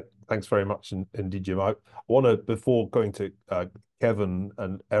 Thanks very much indeed, Jim. I want to, before going to Kevin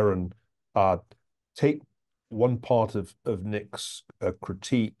and Erin, take one part of Nick's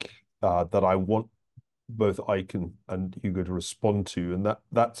critique that I want both Eyck and Hugo to respond to, and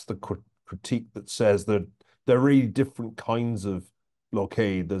that's the critique that says that there are really different kinds of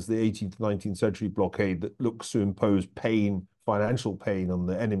blockade. There's the 18th, 19th century blockade that looks to impose pain, financial pain on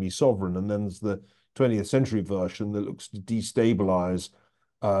the enemy sovereign, and then there's the 20th century version that looks to destabilize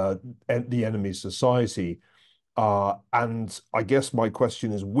the enemy society. And I guess my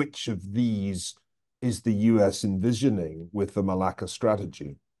question is, which of these is the US envisioning with the Malacca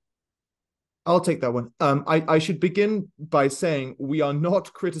strategy? I'll take that one. I should begin by saying we are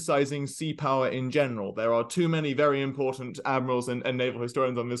not criticizing sea power in general. There are too many very important admirals and naval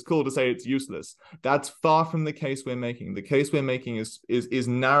historians on this call to say it's useless. That's far from the case we're making. The case we're making is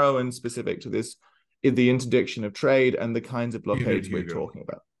narrow and specific to this, the interdiction of trade and the kinds of blockades we're talking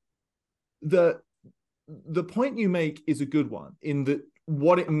about. The point you make is a good one, in that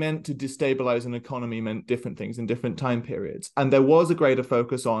what it meant to destabilize an economy meant different things in different time periods. And there was a greater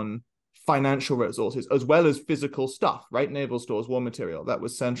focus on financial resources as well as physical stuff, right? Naval stores, war material, that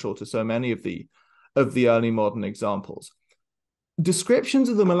was central to so many of the early modern examples. Descriptions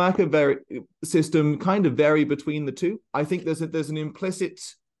of the Malacca system kind of vary between the two. I think there's an implicit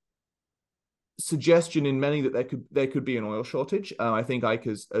suggestion in many that there could be an oil shortage. I think Eyck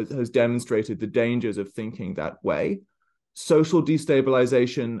has demonstrated the dangers of thinking that way. Social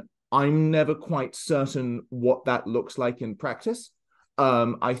destabilization, I'm never quite certain what that looks like in practice.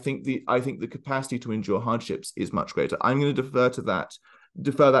 I think the capacity to endure hardships is much greater. I'm going to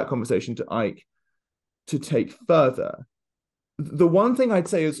defer that conversation to Eyck to take further. The one thing I'd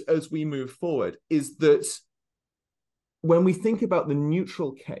say as we move forward is that when we think about the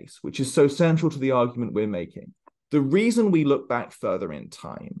neutral case, which is so central to the argument we're making, the reason we look back further in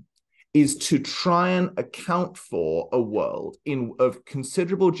time is to try and account for a world of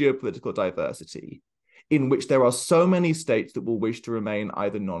considerable geopolitical diversity in which there are so many states that will wish to remain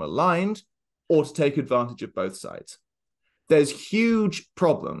either non-aligned or to take advantage of both sides. There's huge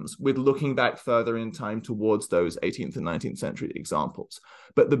problems with looking back further in time towards those 18th and 19th century examples.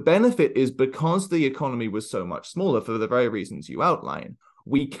 But the benefit is because the economy was so much smaller for the very reasons you outline,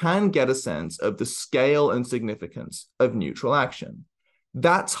 we can get a sense of the scale and significance of neutral action.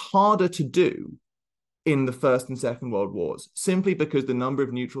 That's harder to do in the First and Second World Wars, simply because the number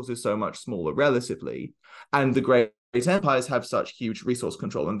of neutrals is so much smaller relatively, and the great empires have such huge resource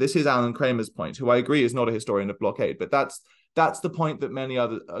control. And this is Alan Kramer's point, who I agree is not a historian of blockade, but that's the point that many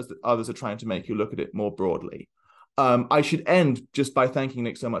others are trying to make. You look at it more broadly. I should end just by thanking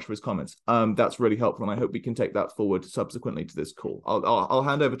Nick so much for his comments. That's really helpful, and I hope we can take that forward subsequently to this call. I'll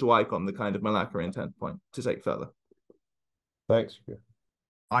hand over to Eyck on the kind of Malacca intent point to take further. Thanks.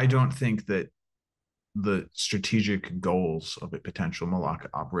 I don't think that the strategic goals of a potential Malacca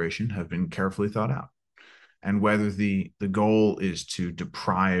operation have been carefully thought out. And whether the goal is to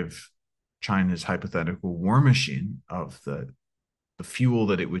deprive China's hypothetical war machine of the fuel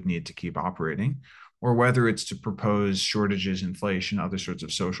that it would need to keep operating, or whether it's to propose shortages, inflation, other sorts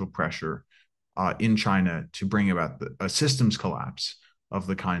of social pressure in China to bring about a systems collapse of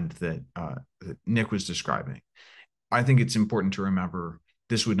the kind that Nick was describing. I think it's important to remember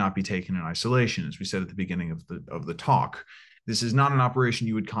this would not be taken in isolation, as we said at the beginning of the talk. This is not an operation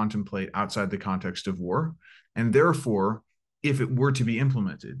you would contemplate outside the context of war, and therefore, if it were to be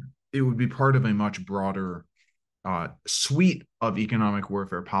implemented, it would be part of a much broader suite of economic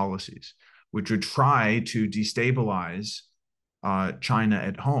warfare policies, which would try to destabilize China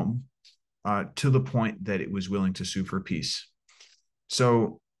at home to the point that it was willing to sue for peace.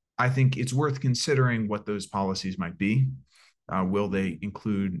 So I think it's worth considering what those policies might be. Will they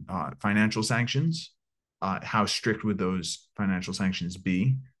include financial sanctions? How strict would those financial sanctions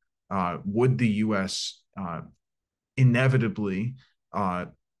be? Would the U.S. Inevitably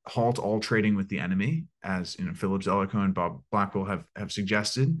halt all trading with the enemy, as Philip Zelikow and Bob Blackwell have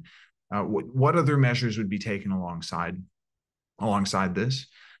suggested? What other measures would be taken alongside this?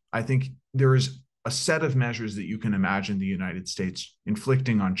 I think there is a set of measures that you can imagine the United States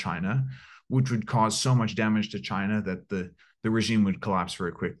inflicting on China, which would cause so much damage to China that the regime would collapse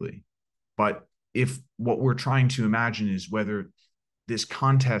very quickly. But if what we're trying to imagine is whether this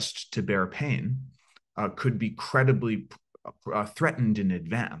contest to bear pain could be credibly threatened in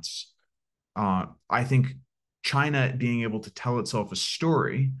advance, I think China being able to tell itself a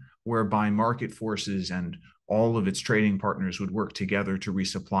story whereby market forces and all of its trading partners would work together to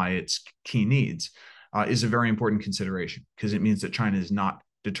resupply its key needs is a very important consideration, because it means that China is not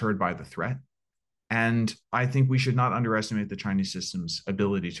deterred by the threat. And I think we should not underestimate the Chinese system's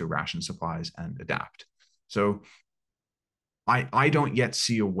ability to ration supplies and adapt. So I don't yet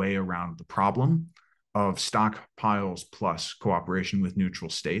see a way around the problem of stockpiles plus cooperation with neutral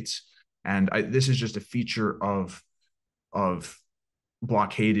states. And this is just a feature of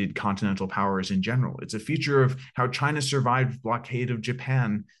blockaded continental powers in general. It's a feature of how China survived blockade of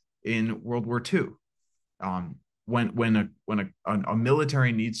Japan in World War II. When a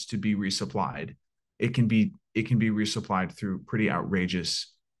military needs to be resupplied, it can be resupplied through pretty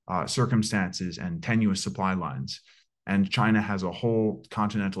outrageous circumstances and tenuous supply lines. And China has a whole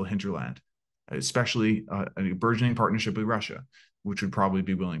continental hinterland, especially a burgeoning partnership with Russia, which would probably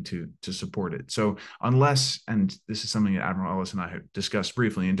be willing to support it. So unless, and this is something that Admiral Ellis and I have discussed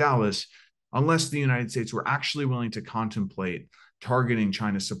briefly in Dallas, unless the United States were actually willing to contemplate targeting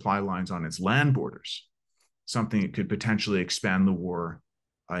China's supply lines on its land borders, something that could potentially expand the war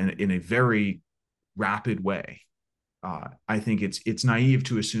in a very rapid way, I think it's naive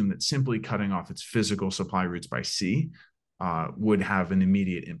to assume that simply cutting off its physical supply routes by sea would have an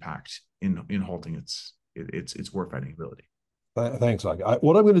immediate impact in halting its warfighting ability. Thanks, Ike.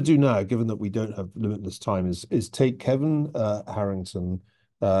 What I'm going to do now, given that we don't have limitless time, is take Kevin Harrington,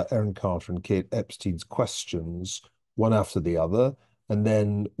 Erin Carter, and Kate Epstein's questions one after the other, and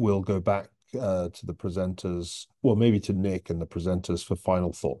then we'll go back to the presenters, well, maybe to Nick and the presenters for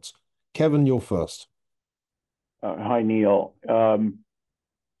final thoughts. Kevin, you're first. Hi, Neil.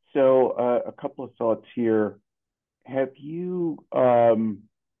 So a couple of thoughts here. Have you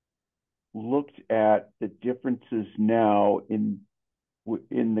looked at the differences now in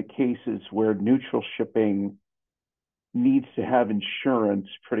the cases where neutral shipping needs to have insurance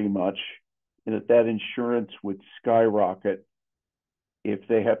pretty much, and that insurance would skyrocket if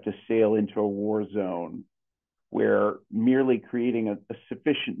they have to sail into a war zone, where merely creating a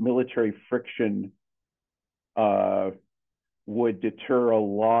sufficient military friction would deter a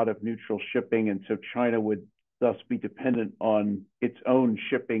lot of neutral shipping, and so China would thus be dependent on its own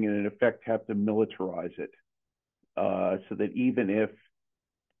shipping and in effect have to militarize it, so that even if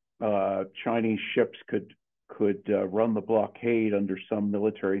Chinese ships could run the blockade under some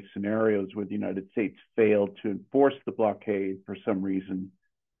military scenarios where the United States failed to enforce the blockade for some reason,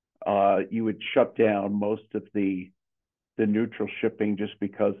 you would shut down most of the neutral shipping just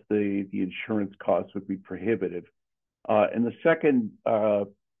because the insurance costs would be prohibitive. And the second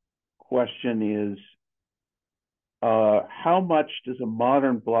question is, how much does a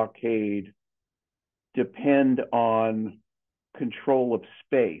modern blockade depend on control of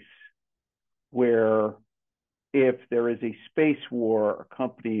space, where if there is a space war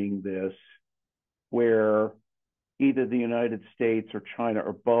accompanying this, where either the United States or China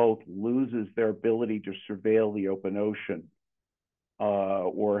or both loses their ability to surveil the open ocean,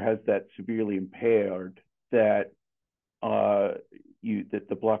 or has that severely impaired, that that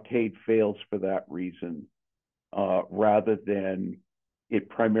the blockade fails for that reason, rather than it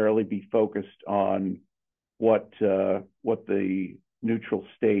primarily be focused on what the neutral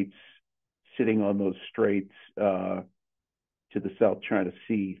states sitting on those straits to the South China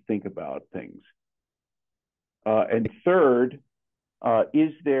Sea think about things. And third,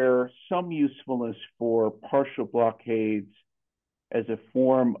 is there some usefulness for partial blockades as a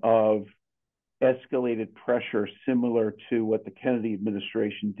form of escalated pressure similar to what the Kennedy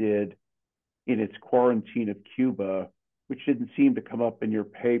administration did in its quarantine of Cuba, which didn't seem to come up in your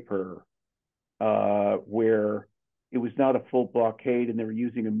paper, where it was not a full blockade and they were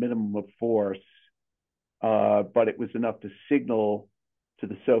using a minimum of force, but it was enough to signal to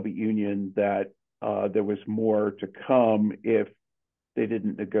the Soviet Union that there was more to come if they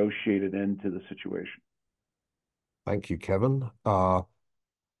didn't negotiate an end to the situation. Thank you, Kevin.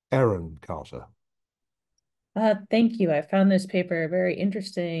 Erin Carter. Thank you. I found this paper very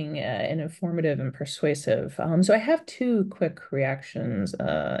interesting and informative and persuasive. So I have two quick reactions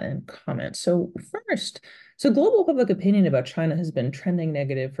and comments. So first, global public opinion about China has been trending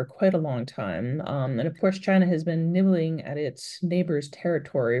negative for quite a long time. And of course, China has been nibbling at its neighbors'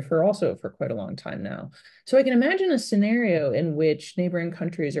 territory for quite a long time now. So I can imagine a scenario in which neighboring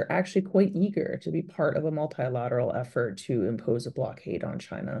countries are actually quite eager to be part of a multilateral effort to impose a blockade on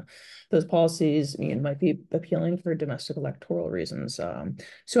China. Those policies, might be appealing for domestic electoral reasons.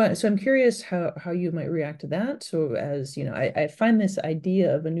 So I'm curious how you might react to that. So as I find this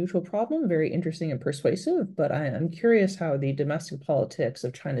idea of a neutral problem very interesting and persuasive, but I'm curious how the domestic politics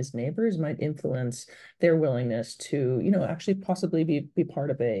of China's neighbors might influence their willingness to, actually possibly be part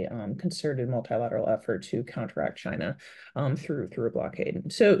of a concerted multilateral effort to counteract China through a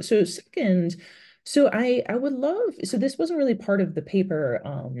blockade. So second. So I would love, so this wasn't really part of the paper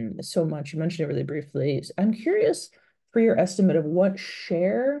so much, you mentioned it really briefly. I'm curious for your estimate of what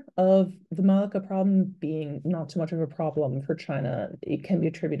share of the Malacca problem being not so much of a problem for China, it can be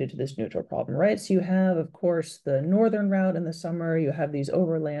attributed to this neutral problem, right? So you have, of course, the northern route in the summer, you have these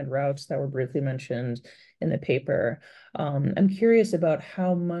overland routes that were briefly mentioned in the paper. I'm curious about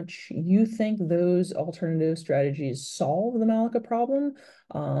how much you think those alternative strategies solve the Malacca problem,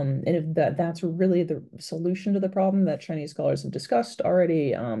 and if that's really the solution to the problem that Chinese scholars have discussed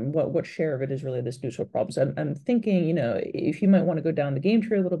already. What share of it is really this neutral problem? So I'm thinking, if you might want to go down the game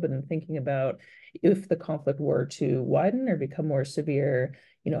tree a little bit and thinking about if the conflict were to widen or become more severe,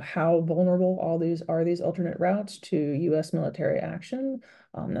 how vulnerable these alternate routes to U.S. military action?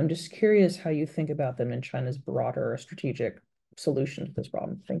 I'm just curious how you think about them in China's broader strategic solution to this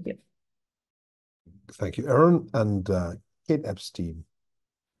problem. Thank you. Thank you, Aaron. And Kate Epstein.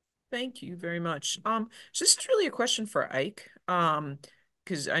 Thank you very much. So this is really a question for Eyck,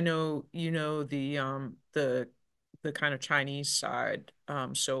 because I know you know the kind of Chinese side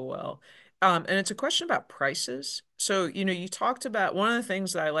so well. And it's a question about prices. So, you talked about one of the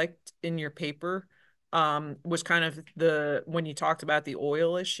things that I liked in your paper was kind of when you talked about the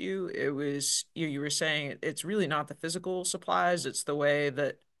oil issue, it was you were saying it's really not the physical supplies, it's the way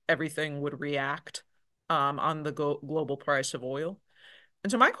that everything would react on the global price of oil. And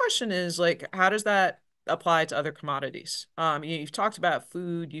so my question is like, how does that apply to other commodities? You've talked about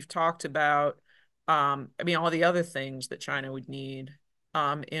food, you've talked about, all the other things that China would need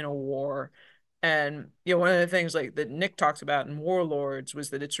in a war. And one of the things like that Nick talked about in Warlords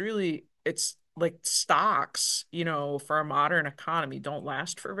was that it's like stocks, for a modern economy don't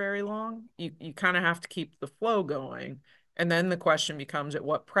last for very long. You kind of have to keep the flow going. And then the question becomes, at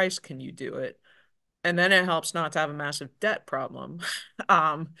what price can you do it? And then it helps not to have a massive debt problem,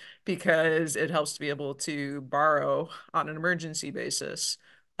 because it helps to be able to borrow on an emergency basis,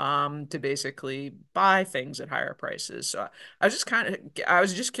 to basically buy things at higher prices. So I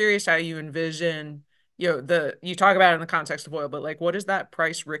was just curious how you envision, you talk about it in the context of oil, but like, what does that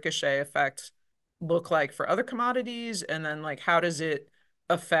price ricochet effect look like for other commodities? And then like, how does it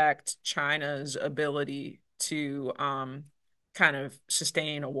affect China's ability to kind of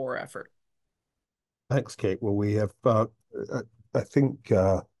sustain a war effort? Thanks, Kate. Well, we have, I think,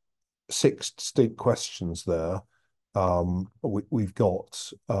 6 distinct questions there. We've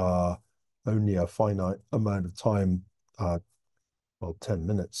got only a finite amount of time, 10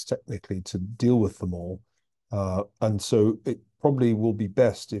 minutes technically, to deal with them all. And so it probably will be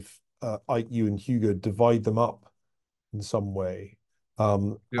best if you and Hugo divide them up in some way.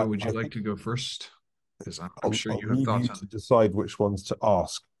 Would you like to go first? Because I'm sure you have thoughts to decide which ones to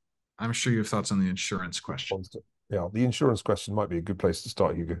ask. I'm sure you have thoughts on the insurance question. Yeah, the insurance question might be a good place to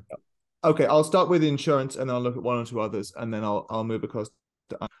start, Hugo. Okay, I'll start with insurance and I'll look at one or two others and then I'll move across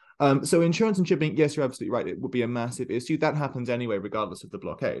to so insurance and shipping, yes, you're absolutely right. It would be a massive issue. That happens anyway, regardless of the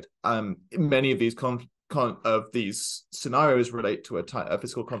blockade. Many of these scenarios relate to a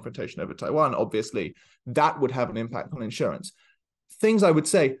physical confrontation over Taiwan. Obviously, that would have an impact on insurance. Things I would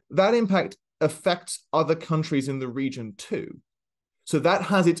say, that impact affects other countries in the region too. So that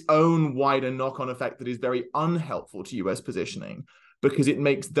has its own wider knock-on effect that is very unhelpful to US positioning, because it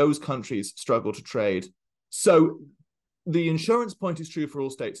makes those countries struggle to trade. So the insurance point is true for all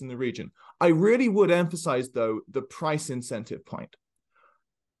states in the region. I really would emphasize, though, the price incentive point.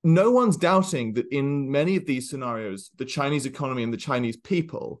 No one's doubting that in many of these scenarios, the Chinese economy and the Chinese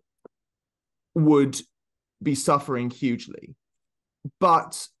people would be suffering hugely.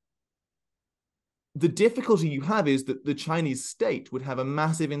 But the difficulty you have is that the Chinese state would have a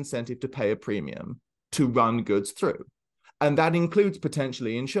massive incentive to pay a premium to run goods through. And that includes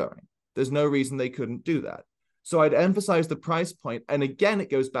potentially insuring. There's no reason they couldn't do that. So I'd emphasize the price point. And again,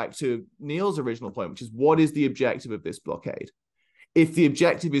 it goes back to Neil's original point, which is, what is the objective of this blockade? If the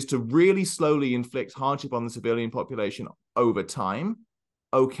objective is to really slowly inflict hardship on the civilian population over time,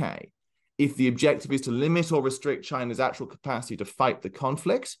 okay. If the objective is to limit or restrict China's actual capacity to fight the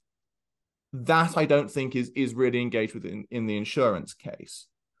conflict, that I don't think is really engaged with in the insurance case.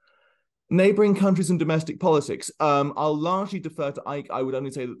 Neighboring countries and domestic politics. I'll largely defer to Eyck. I would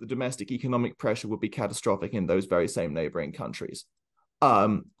only say that the domestic economic pressure would be catastrophic in those very same neighboring countries.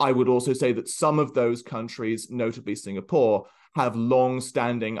 I would also say that some of those countries, notably Singapore, have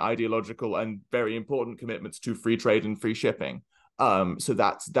long-standing ideological and very important commitments to free trade and free shipping. So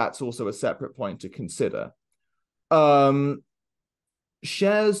that's also a separate point to consider.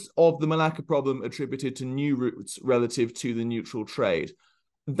 Shares of the Malacca problem attributed to new routes relative to the neutral trade.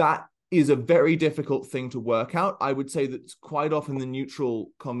 That is a very difficult thing to work out. I would say that quite often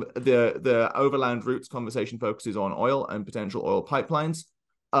the overland routes conversation focuses on oil and potential oil pipelines.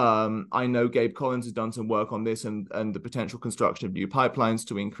 I know Gabe Collins has done some work on this and the potential construction of new pipelines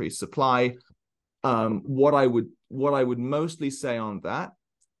to increase supply. What I would mostly say on that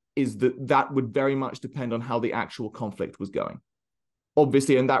is that would very much depend on how the actual conflict was going.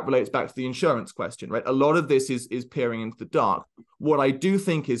 Obviously, and that relates back to the insurance question, right? A lot of this is peering into the dark. What I do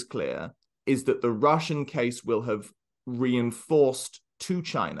think is clear is that the Russian case will have reinforced to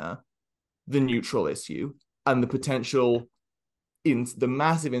China the neutral issue and the potential in the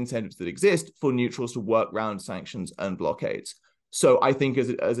massive incentives that exist for neutrals to work around sanctions and blockades. So I think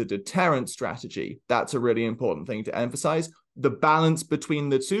as a deterrent strategy, that's a really important thing to emphasize. The balance between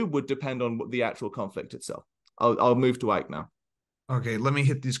the two would depend on the actual conflict itself. I'll move to Eyck now. Okay, let me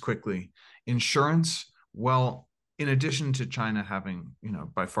hit these quickly. Insurance, well, in addition to China having,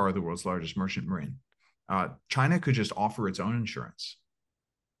 by far the world's largest merchant marine, China could just offer its own insurance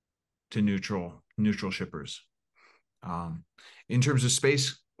to neutral shippers. In terms of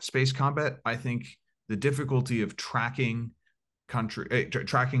space combat, I think the difficulty of tracking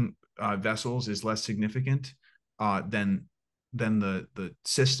vessels is less significant than the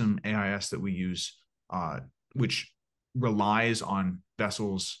system AIS that we use, which relies on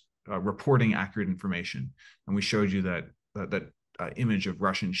vessels reporting accurate information. And we showed you that image of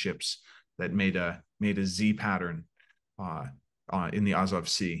Russian ships that made a Z pattern in the Azov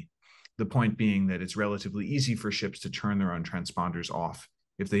Sea. The point being that it's relatively easy for ships to turn their own transponders off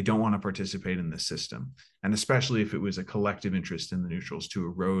if they don't want to participate in this system, and especially if it was a collective interest in the neutrals to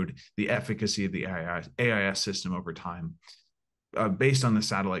erode the efficacy of the AIS system over time. Based on the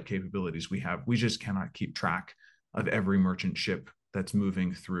satellite capabilities we have, we just cannot keep track of every merchant ship that's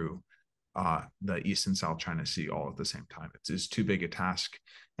moving through the East and South China Sea all at the same time. It's too big a task.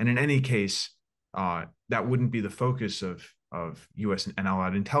 And in any case, that wouldn't be the focus of US and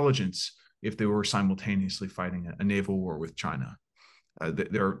allied intelligence if they were simultaneously fighting a naval war with China.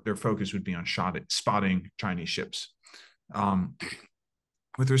 Their focus would be on spotting Chinese ships.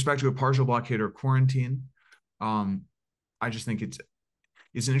 With respect to a partial blockade or quarantine, I just think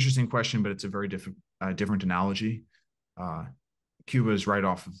it's an interesting question, but it's a very different analogy. Cuba is right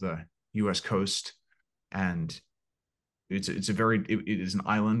off of the U.S. coast, and it is an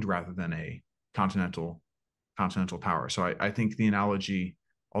island rather than a continental power. So I think the analogy,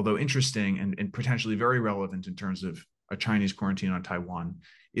 although interesting and potentially very relevant in terms of a Chinese quarantine on Taiwan,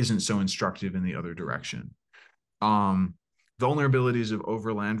 isn't so instructive in the other direction. Vulnerabilities of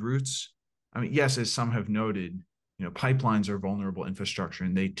overland routes. I mean, yes, as some have noted, pipelines are vulnerable infrastructure,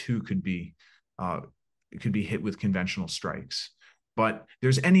 and they too could be hit with conventional strikes. But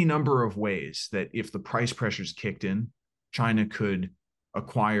there's any number of ways that if the price pressures kicked in, China could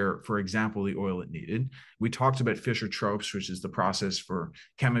acquire, for example, the oil it needed. We talked about Fischer-Tropsch, which is the process for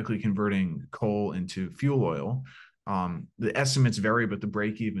chemically converting coal into fuel oil. The estimates vary, but the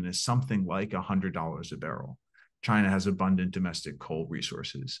break-even is something like $100 a barrel. China has abundant domestic coal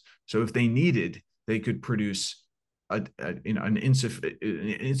resources. So if they needed, they could produce not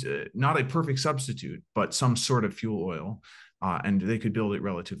a perfect substitute, but some sort of fuel oil, and they could build it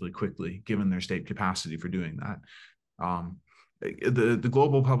relatively quickly, given their state capacity for doing that. The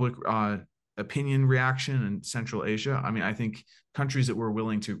global public opinion reaction in Central Asia, I mean, I think countries that were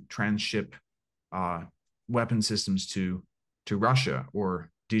willing to transship weapon systems to Russia, or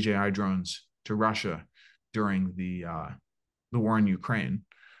DJI drones to Russia during the war in Ukraine,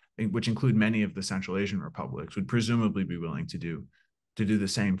 which include many of the Central Asian republics, would presumably be willing to do the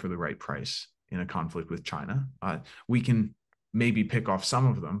same for the right price in a conflict with China. We can maybe pick off some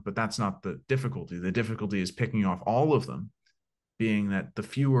of them, but that's not the difficulty. The difficulty is picking off all of them, being that the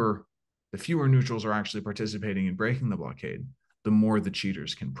fewer neutrals are actually participating in breaking the blockade, the more the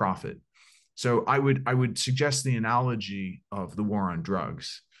cheaters can profit. So I would suggest the analogy of the war on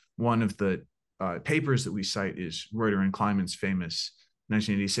drugs. One of the papers that we cite is Reuter and Kleiman's famous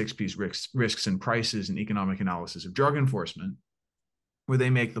 1986 piece, Risks and Prices and Economic Analysis of Drug Enforcement, where they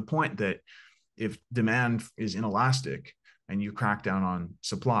make the point that if demand is inelastic and you crack down on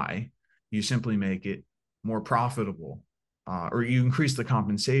supply, you simply make it more profitable, or you increase the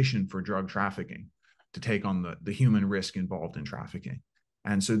compensation for drug trafficking to take on the human risk involved in trafficking.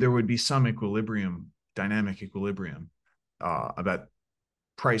 And so there would be some dynamic equilibrium about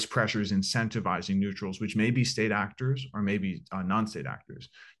price pressures incentivizing neutrals, which may be state actors or maybe non-state actors,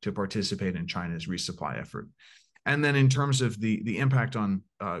 to participate in China's resupply effort. And then in terms of the impact on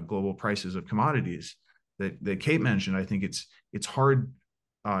global prices of commodities that Kate mentioned, I think it's hard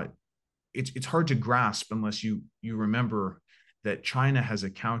to grasp unless you remember that China has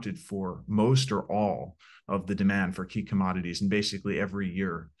accounted for most or all of the demand for key commodities in basically every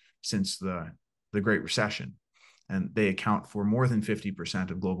year since the Great Recession. And they account for more than 50%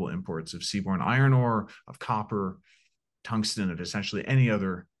 of global imports of seaborne iron ore, of copper, tungsten, of essentially any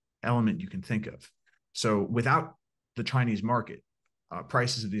other element you can think of. So without the Chinese market,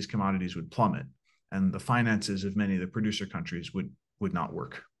 prices of these commodities would plummet, and the finances of many of the producer countries would not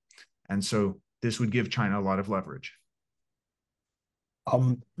work. And so this would give China a lot of leverage.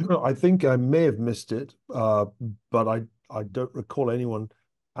 I think I may have missed it, but I don't recall anyone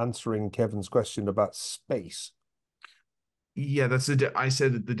answering Kevin's question about space. Yeah, I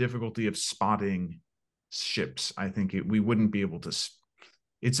said that the difficulty of spotting ships, I think we wouldn't be able to.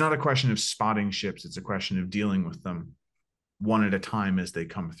 It's not a question of spotting ships. It's a question of dealing with them one at a time as they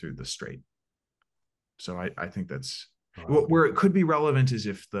come through the strait. So I think that's where it could be relevant is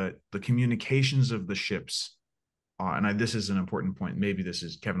if the communications of the ships, and this is an important point. Maybe this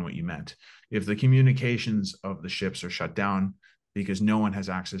is, Kevin, what you meant. If the communications of the ships are shut down because no one has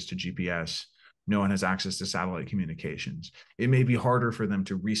access to GPS, no one has access to satellite communications, it may be harder for them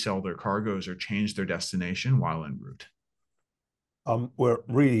to resell their cargoes or change their destination while en route. We're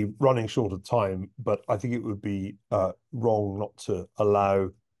really running short of time, but I think it would be wrong not to allow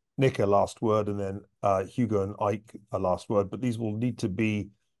Nick a last word and then Hugo and Eyck a last word. But these will need to be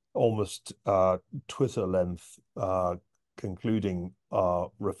almost Twitter length concluding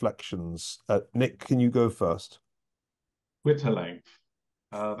reflections. Nick, can you go first? Twitter length.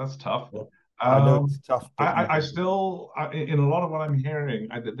 That's tough. I know it's tough. I still, in a lot of what I'm hearing,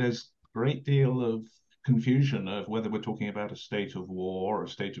 there's a great deal of confusion of whether we're talking about a state of war or a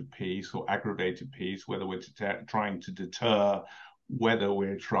state of peace or aggravated peace, whether we're trying to deter, whether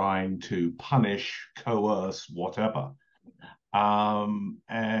we're trying to punish, coerce, whatever.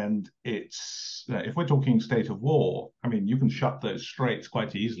 And it's if we're talking state of war, I mean, you can shut those straits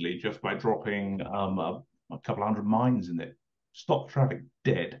quite easily just by dropping a couple hundred mines in it. Stop traffic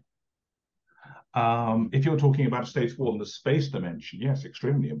dead. If you're talking about a state of war in the space dimension, yes,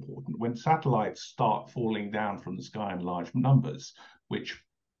 extremely important. When satellites start falling down from the sky in large numbers, which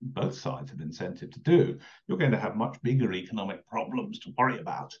both sides have incentive to do, you're going to have much bigger economic problems to worry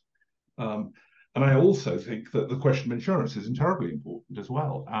about. And I also think that the question of insurance is terribly important as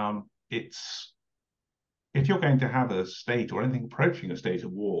well. It's if you're going to have a state or anything approaching a state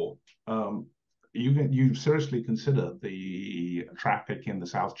of war, you seriously consider the traffic in the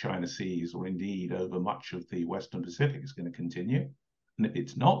South China Seas or indeed over much of the Western Pacific is going to continue. And if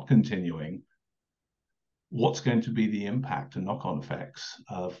it's not continuing, what's going to be the impact and knock-on effects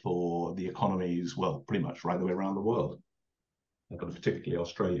for the economies, well, pretty much right the way around the world, but particularly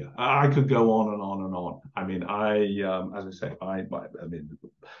Australia. I could go on and on and on. I mean, as I say,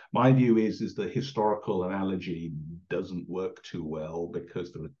 my view is the historical analogy doesn't work too well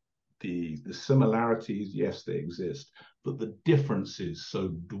because there are the similarities, yes, they exist, but the differences so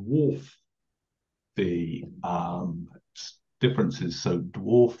dwarf the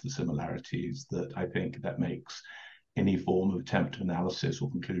similarities that I think that makes any form of attempt to analysis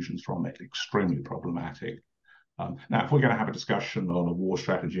or conclusions from it extremely problematic. Now, if we're going to have a discussion on a war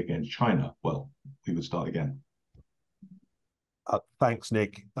strategy against China, well, we would start again. Thanks,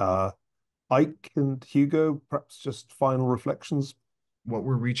 Nick. Eyck and Hugo, perhaps just final reflections. What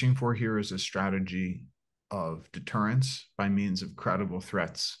we're reaching for here is a strategy of deterrence by means of credible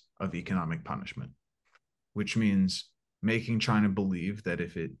threats of economic punishment, which means making China believe that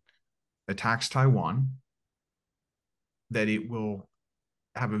if it attacks Taiwan, that it will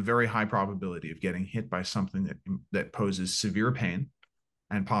have a very high probability of getting hit by something that poses severe pain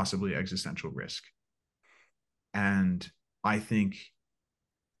and possibly existential risk. And I think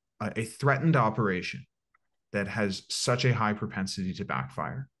a threatened operation that has such a high propensity to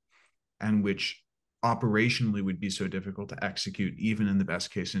backfire and which operationally would be so difficult to execute, even in the best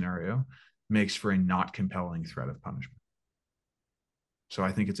case scenario, makes for a not compelling threat of punishment. So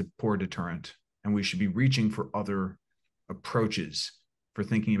I think it's a poor deterrent, and we should be reaching for other approaches for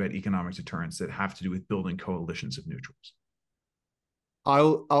thinking about economic deterrence that have to do with building coalitions of neutrals.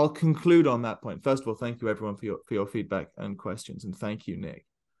 I'll conclude on that point. First of all, thank you everyone for your feedback and questions, and thank you, Nick.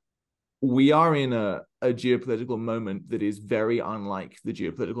 We are in a geopolitical moment that is very unlike the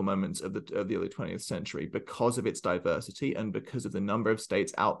geopolitical moments of the early 20th century because of its diversity and because of the number of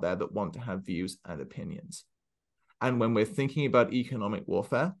states out there that want to have views and opinions. And when we're thinking about economic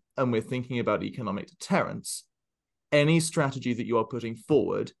warfare and we're thinking about economic deterrence, any strategy that you are putting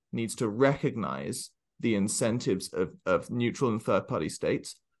forward needs to recognize the incentives of neutral and third-party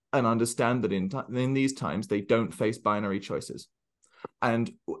states and understand that in these times, they don't face binary choices.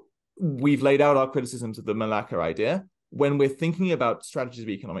 And we've laid out our criticisms of the Malacca idea. When we're thinking about strategies of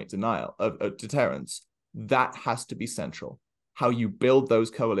economic denial, of deterrence, that has to be central. How you build those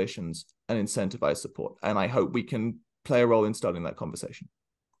coalitions and incentivize support. And I hope we can play a role in starting that conversation.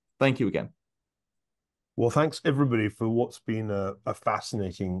 Thank you again. Well, thanks everybody for what's been a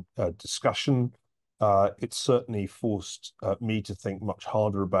fascinating discussion. It's certainly forced me to think much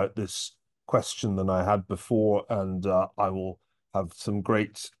harder about this question than I had before, and I will have some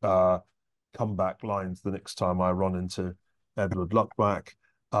great comeback lines the next time I run into Edward Luckback.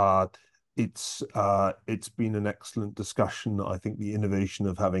 It's been an excellent discussion. I think the innovation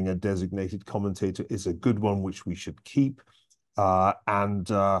of having a designated commentator is a good one, which we should keep. And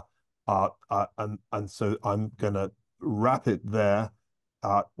And so I'm going to wrap it there.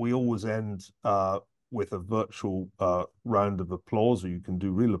 We always end with a virtual round of applause, or you can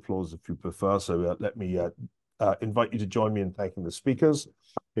do real applause if you prefer. So let me invite you to join me in thanking the speakers.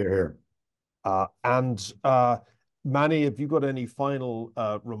 Here, here. And Manny, have you got any final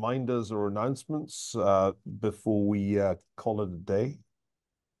reminders or announcements before we call it a day?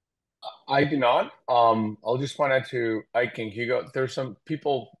 I do not. I'll just point out to Eyck and Hugo, there's some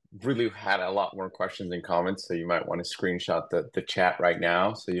people really had a lot more questions and comments, so you might want to screenshot the chat right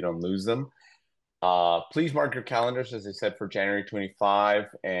now so you don't lose them. Please mark your calendars, as I said, for January 25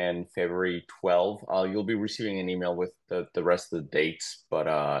 and February 12. You'll be receiving an email with the rest of the dates, but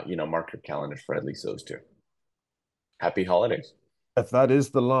mark your calendars for at least those two. Happy holidays. If that is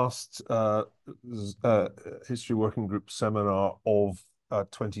the last History Working Group seminar of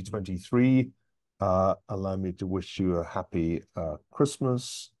 2023, allow me to wish you a happy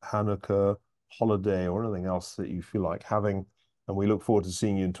Christmas, Hanukkah, holiday, or anything else that you feel like having. And we look forward to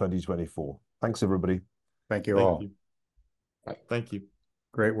seeing you in 2024. Thanks, everybody. Thank you all. Thank you.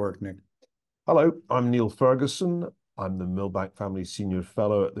 Great work, Nick. Hello, I'm Neil Ferguson. I'm the Milbank Family Senior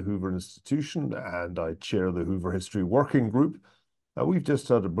Fellow at the Hoover Institution, and I chair the Hoover History Working Group. We've just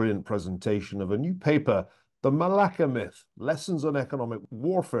heard a brilliant presentation of a new paper, The Malacca Myth, Lessons on Economic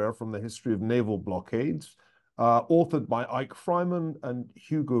Warfare from the History of Naval Blockades, authored by Eyck Freymann and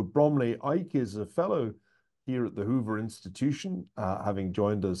Hugo Bromley. Eyck is a fellow here at the Hoover Institution, having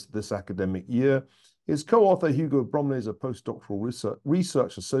joined us this academic year. His co-author, Hugo Bromley, is a postdoctoral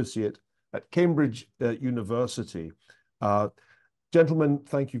research associate at Cambridge University. Gentlemen,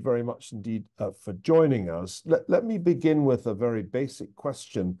 thank you very much indeed for joining us. Let me begin with a very basic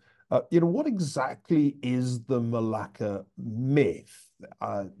question. What exactly is the Malacca myth?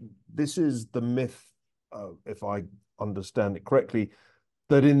 This is the myth, if I understand it correctly,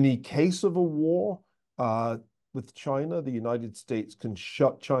 that in the case of a war with China, the United States can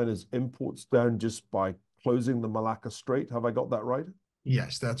shut China's imports down just by closing the Malacca Strait. Have I got that right?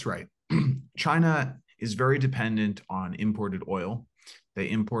 Yes, that's right. China is very dependent on imported oil. They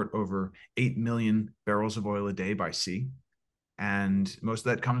import over 8 million barrels of oil a day by sea. And most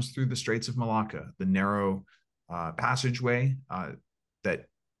of that comes through the Straits of Malacca, the narrow passageway that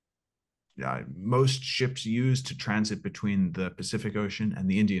most ships use to transit between the Pacific Ocean and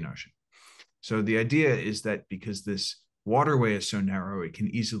the Indian Ocean. So the idea is that because this waterway is so narrow, it can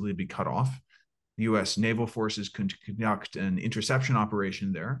easily be cut off. U.S. naval forces can conduct an interception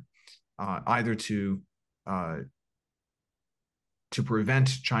operation there, either to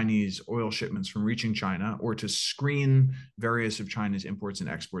prevent Chinese oil shipments from reaching China or to screen various of China's imports and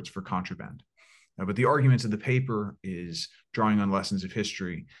exports for contraband. But the argument of the paper is drawing on lessons of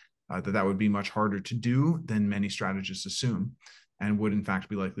history that would be much harder to do than many strategists assume, and would in fact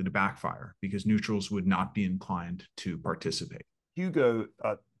be likely to backfire because neutrals would not be inclined to participate. Hugo,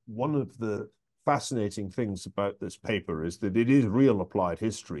 one of the fascinating things about this paper is that it is real applied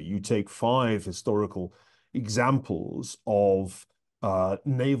history. You take 5 historical examples of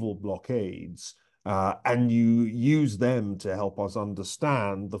naval blockades and you use them to help us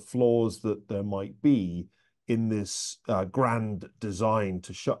understand the flaws that there might be in this grand design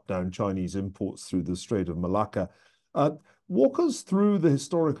to shut down Chinese imports through the Strait of Malacca. Walk us through the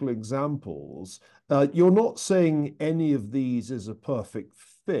historical examples. You're not saying any of these is a perfect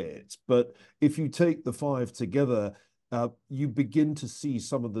fit, but if you take the 5 together, you begin to see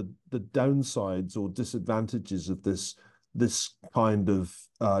some of the downsides or disadvantages of this kind of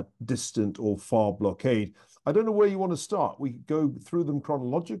distant or far blockade. I don't know where you want to start. We go through them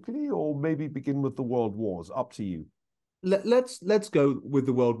chronologically, or maybe begin with the world wars. Up to you. Let's go with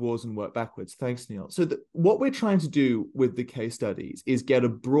the world wars and work backwards. Thanks, Neil. So what we're trying to do with the case studies is get a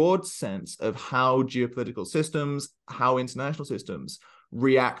broad sense of how geopolitical systems, how international systems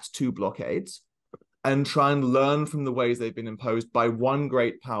react to blockades, and try and learn from the ways they've been imposed by one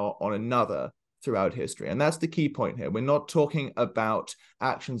great power on another throughout history. And that's the key point here. We're not talking about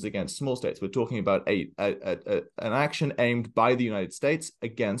actions against small states. We're talking about an action aimed by the United States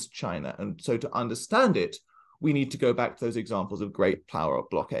against China. And so to understand it, we need to go back to those examples of great power of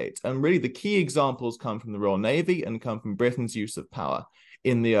blockades. And really the key examples come from the Royal Navy and come from Britain's use of power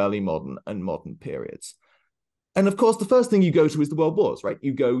in the early modern and modern periods. And of course, the first thing you go to is the world wars, right?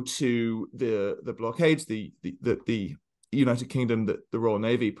 You go to the blockades, the United Kingdom that the Royal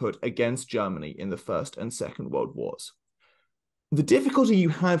Navy put against Germany in the First and Second World Wars. The difficulty you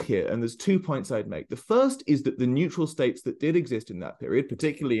have here, and there's 2 points I'd make. The first is that the neutral states that did exist in that period,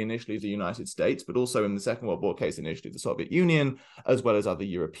 particularly initially the United States, but also in the Second World War case, initially the Soviet Union, as well as other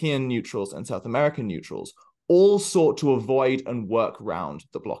European neutrals and South American neutrals, all sought to avoid and work round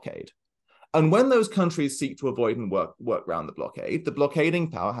the blockade. And when those countries seek to avoid and work around the blockading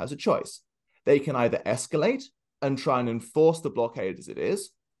power has a choice. They can either escalate and try and enforce the blockade as it is,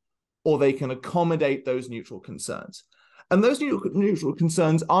 or they can accommodate those neutral concerns. And those neutral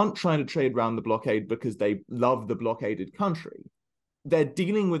concerns aren't trying to trade around the blockade because they love the blockaded country. They're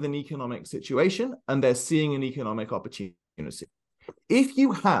dealing with an economic situation and they're seeing an economic opportunity. If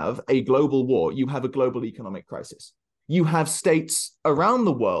you have a global war, you have a global economic crisis. You have states around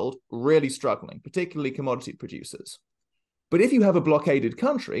the world really struggling, particularly commodity producers. But if you have a blockaded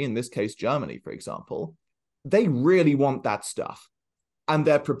country, in this case, Germany, for example, they really want that stuff and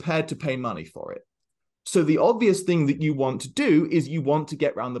they're prepared to pay money for it. So the obvious thing that you want to do is you want to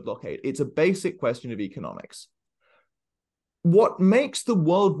get around the blockade. It's a basic question of economics. What makes the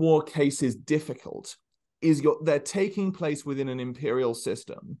World War cases difficult is they're taking place within an imperial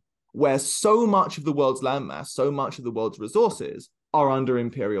system where so much of the world's landmass, so much of the world's resources are under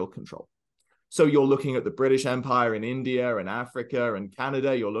imperial control. So you're looking at the British Empire in India and Africa and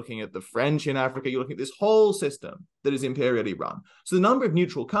Canada, you're looking at the French in Africa, you're looking at this whole system that is imperially run. So the number of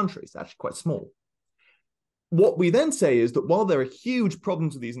neutral countries is actually quite small. What we then say is that while there are huge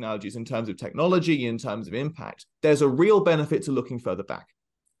problems with these analogies in terms of technology, in terms of impact, there's a real benefit to looking further back.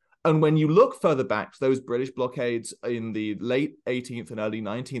 And when you look further back to those British blockades in the late 18th and early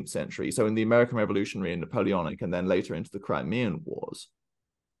 19th century, so in the American Revolutionary and Napoleonic, and then later into the Crimean Wars,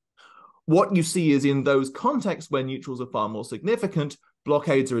 what you see is in those contexts where neutrals are far more significant,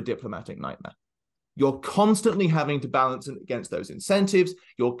 blockades are a diplomatic nightmare. You're constantly having to balance against those incentives.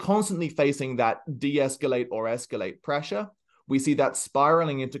 You're constantly facing that de-escalate or escalate pressure. We see that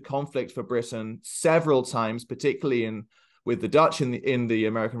spiraling into conflict for Britain several times, particularly with the Dutch in the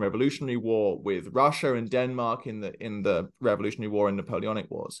American Revolutionary War, with Russia and Denmark in the Revolutionary War and Napoleonic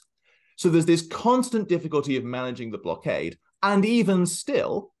Wars. So there's this constant difficulty of managing the blockade, and even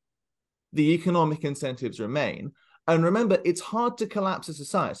still, the economic incentives remain. And remember, it's hard to collapse a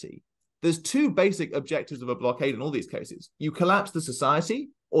society. There's two basic objectives of a blockade in all these cases. You collapse the society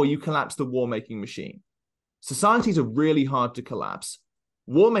or you collapse the war-making machine. Societies are really hard to collapse.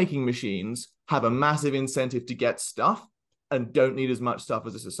 War-making machines have a massive incentive to get stuff and don't need as much stuff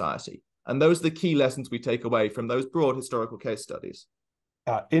as a society. And those are the key lessons we take away from those broad historical case studies.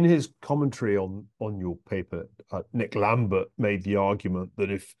 In his commentary on your paper, Nick Lambert made the argument that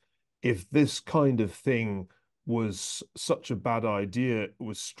if this kind of thing was such a bad idea, it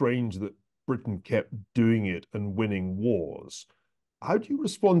was strange that Britain kept doing it and winning wars. How do you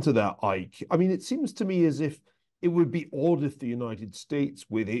respond to that, Eyck? I mean, it seems to me as if it would be odd if the United States,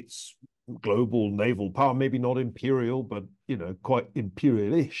 with its global naval power, maybe not imperial, but, quite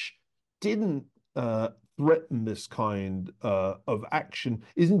imperial-ish, didn't threaten this kind of action.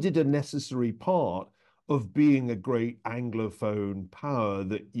 Isn't it a necessary part of being a great Anglophone power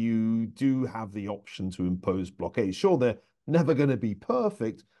that you do have the option to impose blockades? Sure, they're never going to be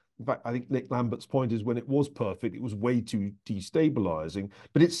perfect. In fact, I think Nick Lambert's point is when it was perfect, it was way too destabilizing.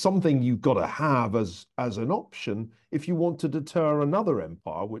 But it's something you've got to have as an option if you want to deter another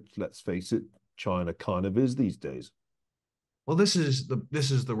empire, which, let's face it, China kind of is these days. Well, this is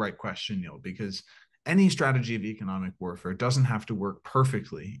the right question, Neil, because any strategy of economic warfare doesn't have to work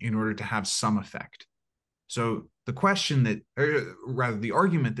perfectly in order to have some effect. So the question that, or rather the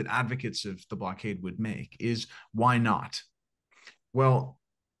argument that advocates of the blockade would make is, why not? Well,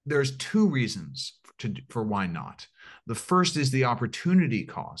 there's two reasons for why not. The first is the opportunity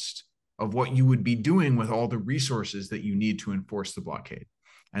cost of what you would be doing with all the resources that you need to enforce the blockade.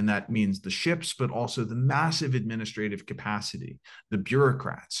 And that means the ships, but also the massive administrative capacity, the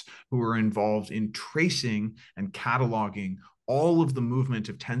bureaucrats who are involved in tracing and cataloging all of the movement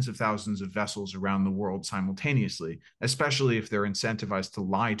of tens of thousands of vessels around the world simultaneously, especially if they're incentivized to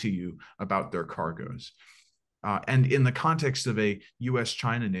lie to you about their cargoes. And in the context of a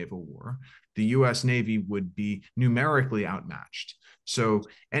US-China naval war, the US Navy would be numerically outmatched. So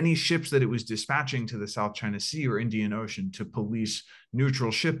any ships that it was dispatching to the South China Sea or Indian Ocean to police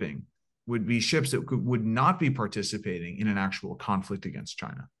neutral shipping would be ships that would not be participating in an actual conflict against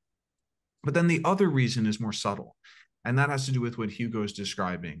China. But then the other reason is more subtle. And that has to do with what Hugo's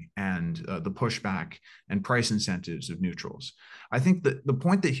describing and the pushback and price incentives of neutrals. I think that the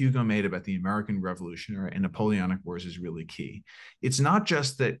point that Hugo made about the American Revolutionary and Napoleonic Wars is really key. It's not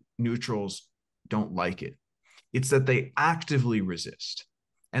just that neutrals don't like it. It's that they actively resist.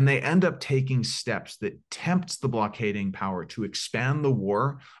 And they end up taking steps that tempts the blockading power to expand the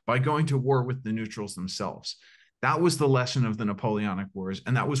war by going to war with the neutrals themselves. That was the lesson of the Napoleonic Wars.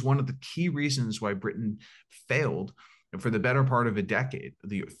 And that was one of the key reasons why Britain failed for the better part of a decade,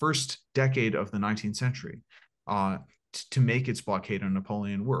 the first decade of the 19th century, to make its blockade on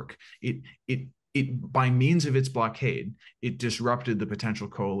Napoleon work. It by means of its blockade, it disrupted the potential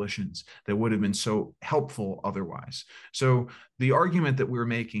coalitions that would have been so helpful otherwise. So the argument that we're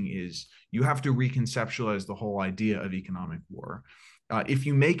making is you have to reconceptualize the whole idea of economic war. If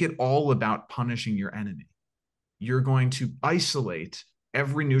you make it all about punishing your enemy, you're going to isolate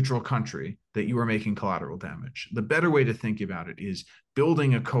every neutral country that you are making collateral damage. The better way to think about it is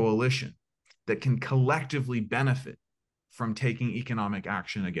building a coalition that can collectively benefit from taking economic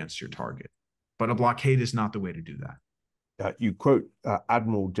action against your target. But a blockade is not the way to do that. You quote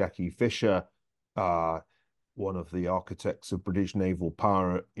Admiral Jackie Fisher, one of the architects of British naval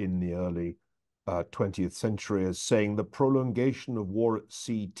power in the early 20th century, as saying the prolongation of war at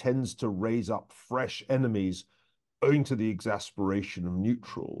sea tends to raise up fresh enemies owing to the exasperation of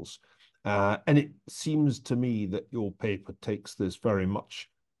neutrals. And it seems to me that your paper takes this very much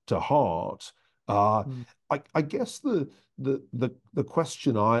to heart. I guess the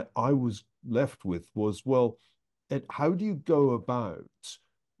question I was left with was, well, how do you go about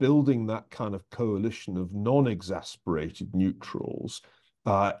building that kind of coalition of non-exasperated neutrals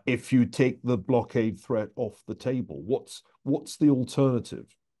if you take the blockade threat off the table? What's the alternative?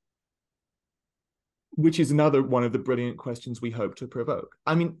 Which is another one of the brilliant questions we hope to provoke.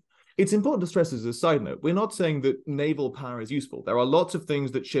 I mean, it's important to stress as a side note, we're not saying that naval power is useful. There are lots of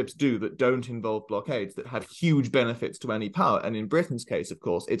things that ships do that don't involve blockades that have huge benefits to any power. And in Britain's case, of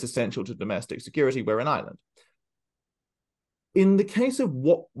course, it's essential to domestic security. We're an island. In the case of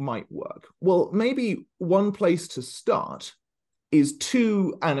what might work, well, maybe one place to start is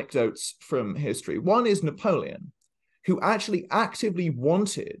two anecdotes from history. One is Napoleon, who actually actively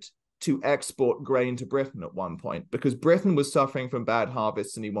wanted to export grain to Britain at one point because Britain was suffering from bad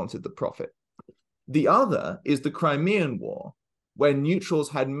harvests and he wanted the profit. The other is the Crimean War, where neutrals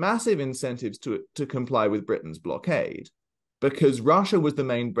had massive incentives to comply with Britain's blockade because Russia was the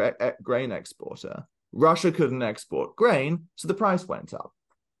main grain exporter. Russia couldn't export grain, so the price went up.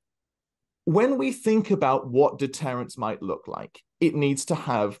 When we think about what deterrence might look like, it needs to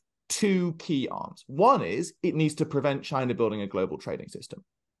have two key arms. One is it needs to prevent China building a global trading system.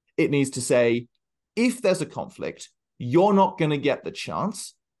 It needs to say, if there's a conflict, you're not going to get the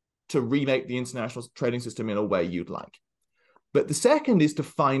chance to remake the international trading system in a way you'd like. But the second is to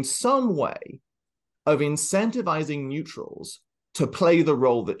find some way of incentivizing neutrals to play the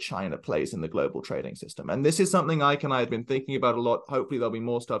role that China plays in the global trading system. And this is something Eyck and I have been thinking about a lot. Hopefully there'll be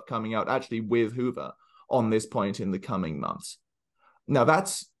more stuff coming out actually with Hoover on this point in the coming months. Now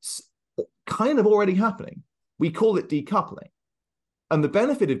that's kind of already happening. We call it decoupling. And the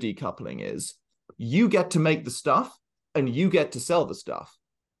benefit of decoupling is you get to make the stuff and you get to sell the stuff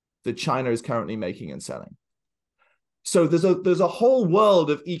that China is currently making and selling. So there's a whole world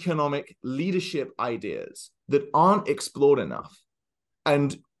of economic leadership ideas that aren't explored enough.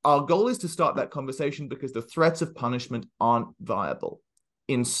 And our goal is to start that conversation because the threats of punishment aren't viable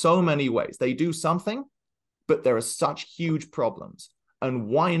in so many ways. They do something, but there are such huge problems. And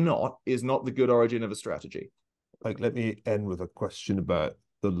why not is not the good origin of a strategy. Like, let me end with a question about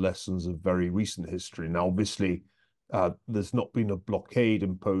the lessons of very recent history. Now, obviously, there's not been a blockade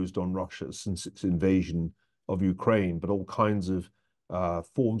imposed on Russia since its invasion of Ukraine, but all kinds of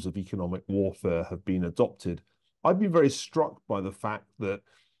forms of economic warfare have been adopted. I've been very struck by the fact that,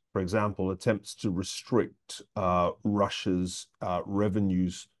 for example, attempts to restrict Russia's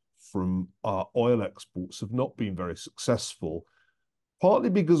revenues from oil exports have not been very successful.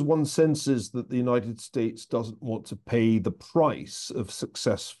 Partly because one senses that the United States doesn't want to pay the price of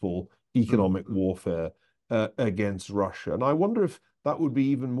successful economic warfare against Russia. And I wonder if that would be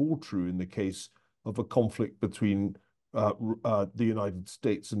even more true in the case of a conflict between the United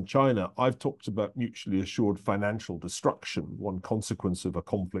States and China. I've talked about mutually assured financial destruction. One consequence of a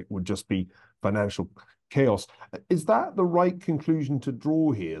conflict would just be financial chaos. Is that the right conclusion to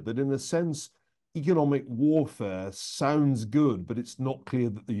draw here? That in a sense, economic warfare sounds good, but it's not clear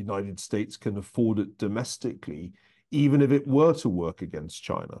that the United States can afford it domestically, even if it were to work against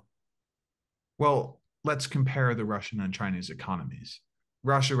China? Well, let's compare the Russian and Chinese economies.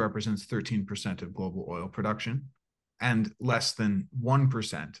 Russia represents 13% of global oil production and less than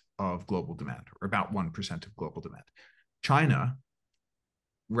 1% of global demand, or about 1% of global demand. China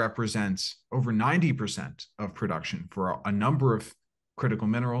represents over 90% of production for a number of critical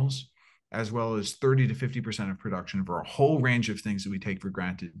minerals, as well as 30 to 50% of production for a whole range of things that we take for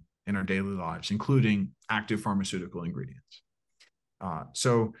granted in our daily lives, including active pharmaceutical ingredients.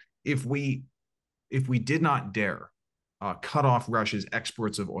 So if we did not dare cut off Russia's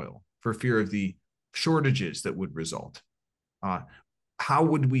exports of oil for fear of the shortages that would result. How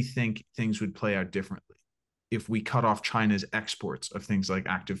would we think things would play out differently if we cut off China's exports of things like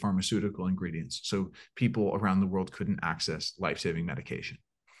active pharmaceutical ingredients so people around the world couldn't access life-saving medication?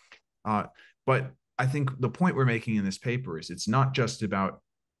 But I think the point we're making in this paper is it's not just about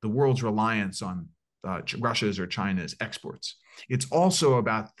the world's reliance on Russia's or China's exports. It's also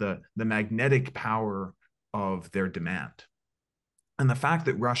about the magnetic power of their demand. And the fact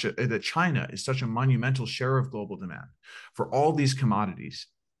that China is such a monumental share of global demand for all these commodities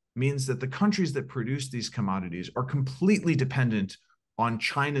means that the countries that produce these commodities are completely dependent on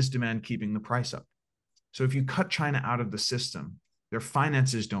China's demand keeping the price up. So if you cut China out of the system, their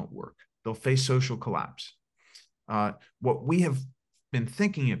finances don't work. They'll face social collapse. What we have been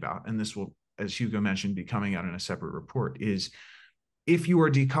thinking about, and this will, as Hugo mentioned, be coming out in a separate report, is if you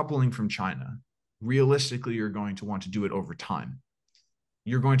are decoupling from China, realistically, you're going to want to do it over time.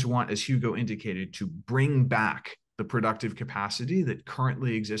 You're going to want, as Hugo indicated, to bring back the productive capacity that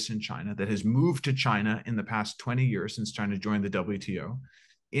currently exists in China, that has moved to China in the past 20 years since China joined the WTO,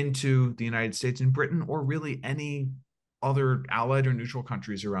 into the United States and Britain, or really any other allied or neutral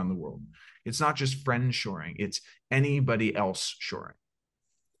countries around the world. It's not just friend shoring, it's anybody else shoring.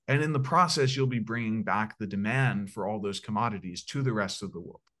 And in the process, you'll be bringing back the demand for all those commodities to the rest of the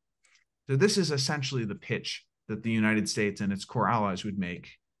world. So this is essentially the pitch that the United States and its core allies would make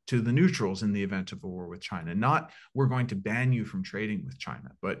to the neutrals in the event of a war with China. Not, we're going to ban you from trading with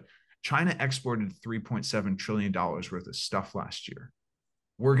China, but China exported $3.7 trillion worth of stuff last year.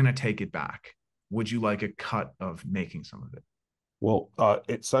 We're going to take it back. Would you like a cut of making some of it? Well,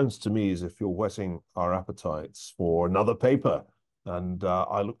 it sounds to me as if you're whetting our appetites for another paper. And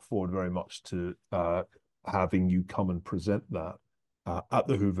I look forward very much to having you come and present that at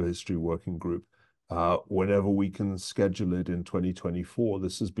the Hoover History Working Group whenever we can schedule it in 2024.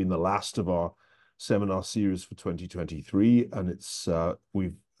 This has been the last of our seminar series for 2023, and it's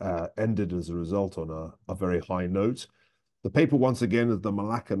we've ended as a result on a very high note. The paper, once again, is The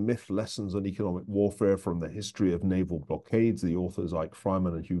Malacca Myth, Lessons on Economic Warfare from the History of Naval Blockades. The authors, Eyck,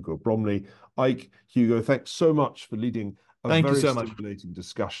 Freymann, and Hugo Bromley. Eyck, Hugo, thanks so much for leading a very stimulating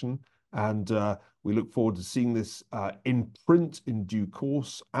discussion. And we look forward to seeing this in print in due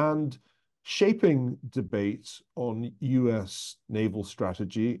course and shaping debate on US naval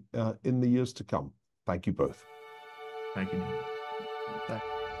strategy in the years to come. Thank you both. Thank you, Neil.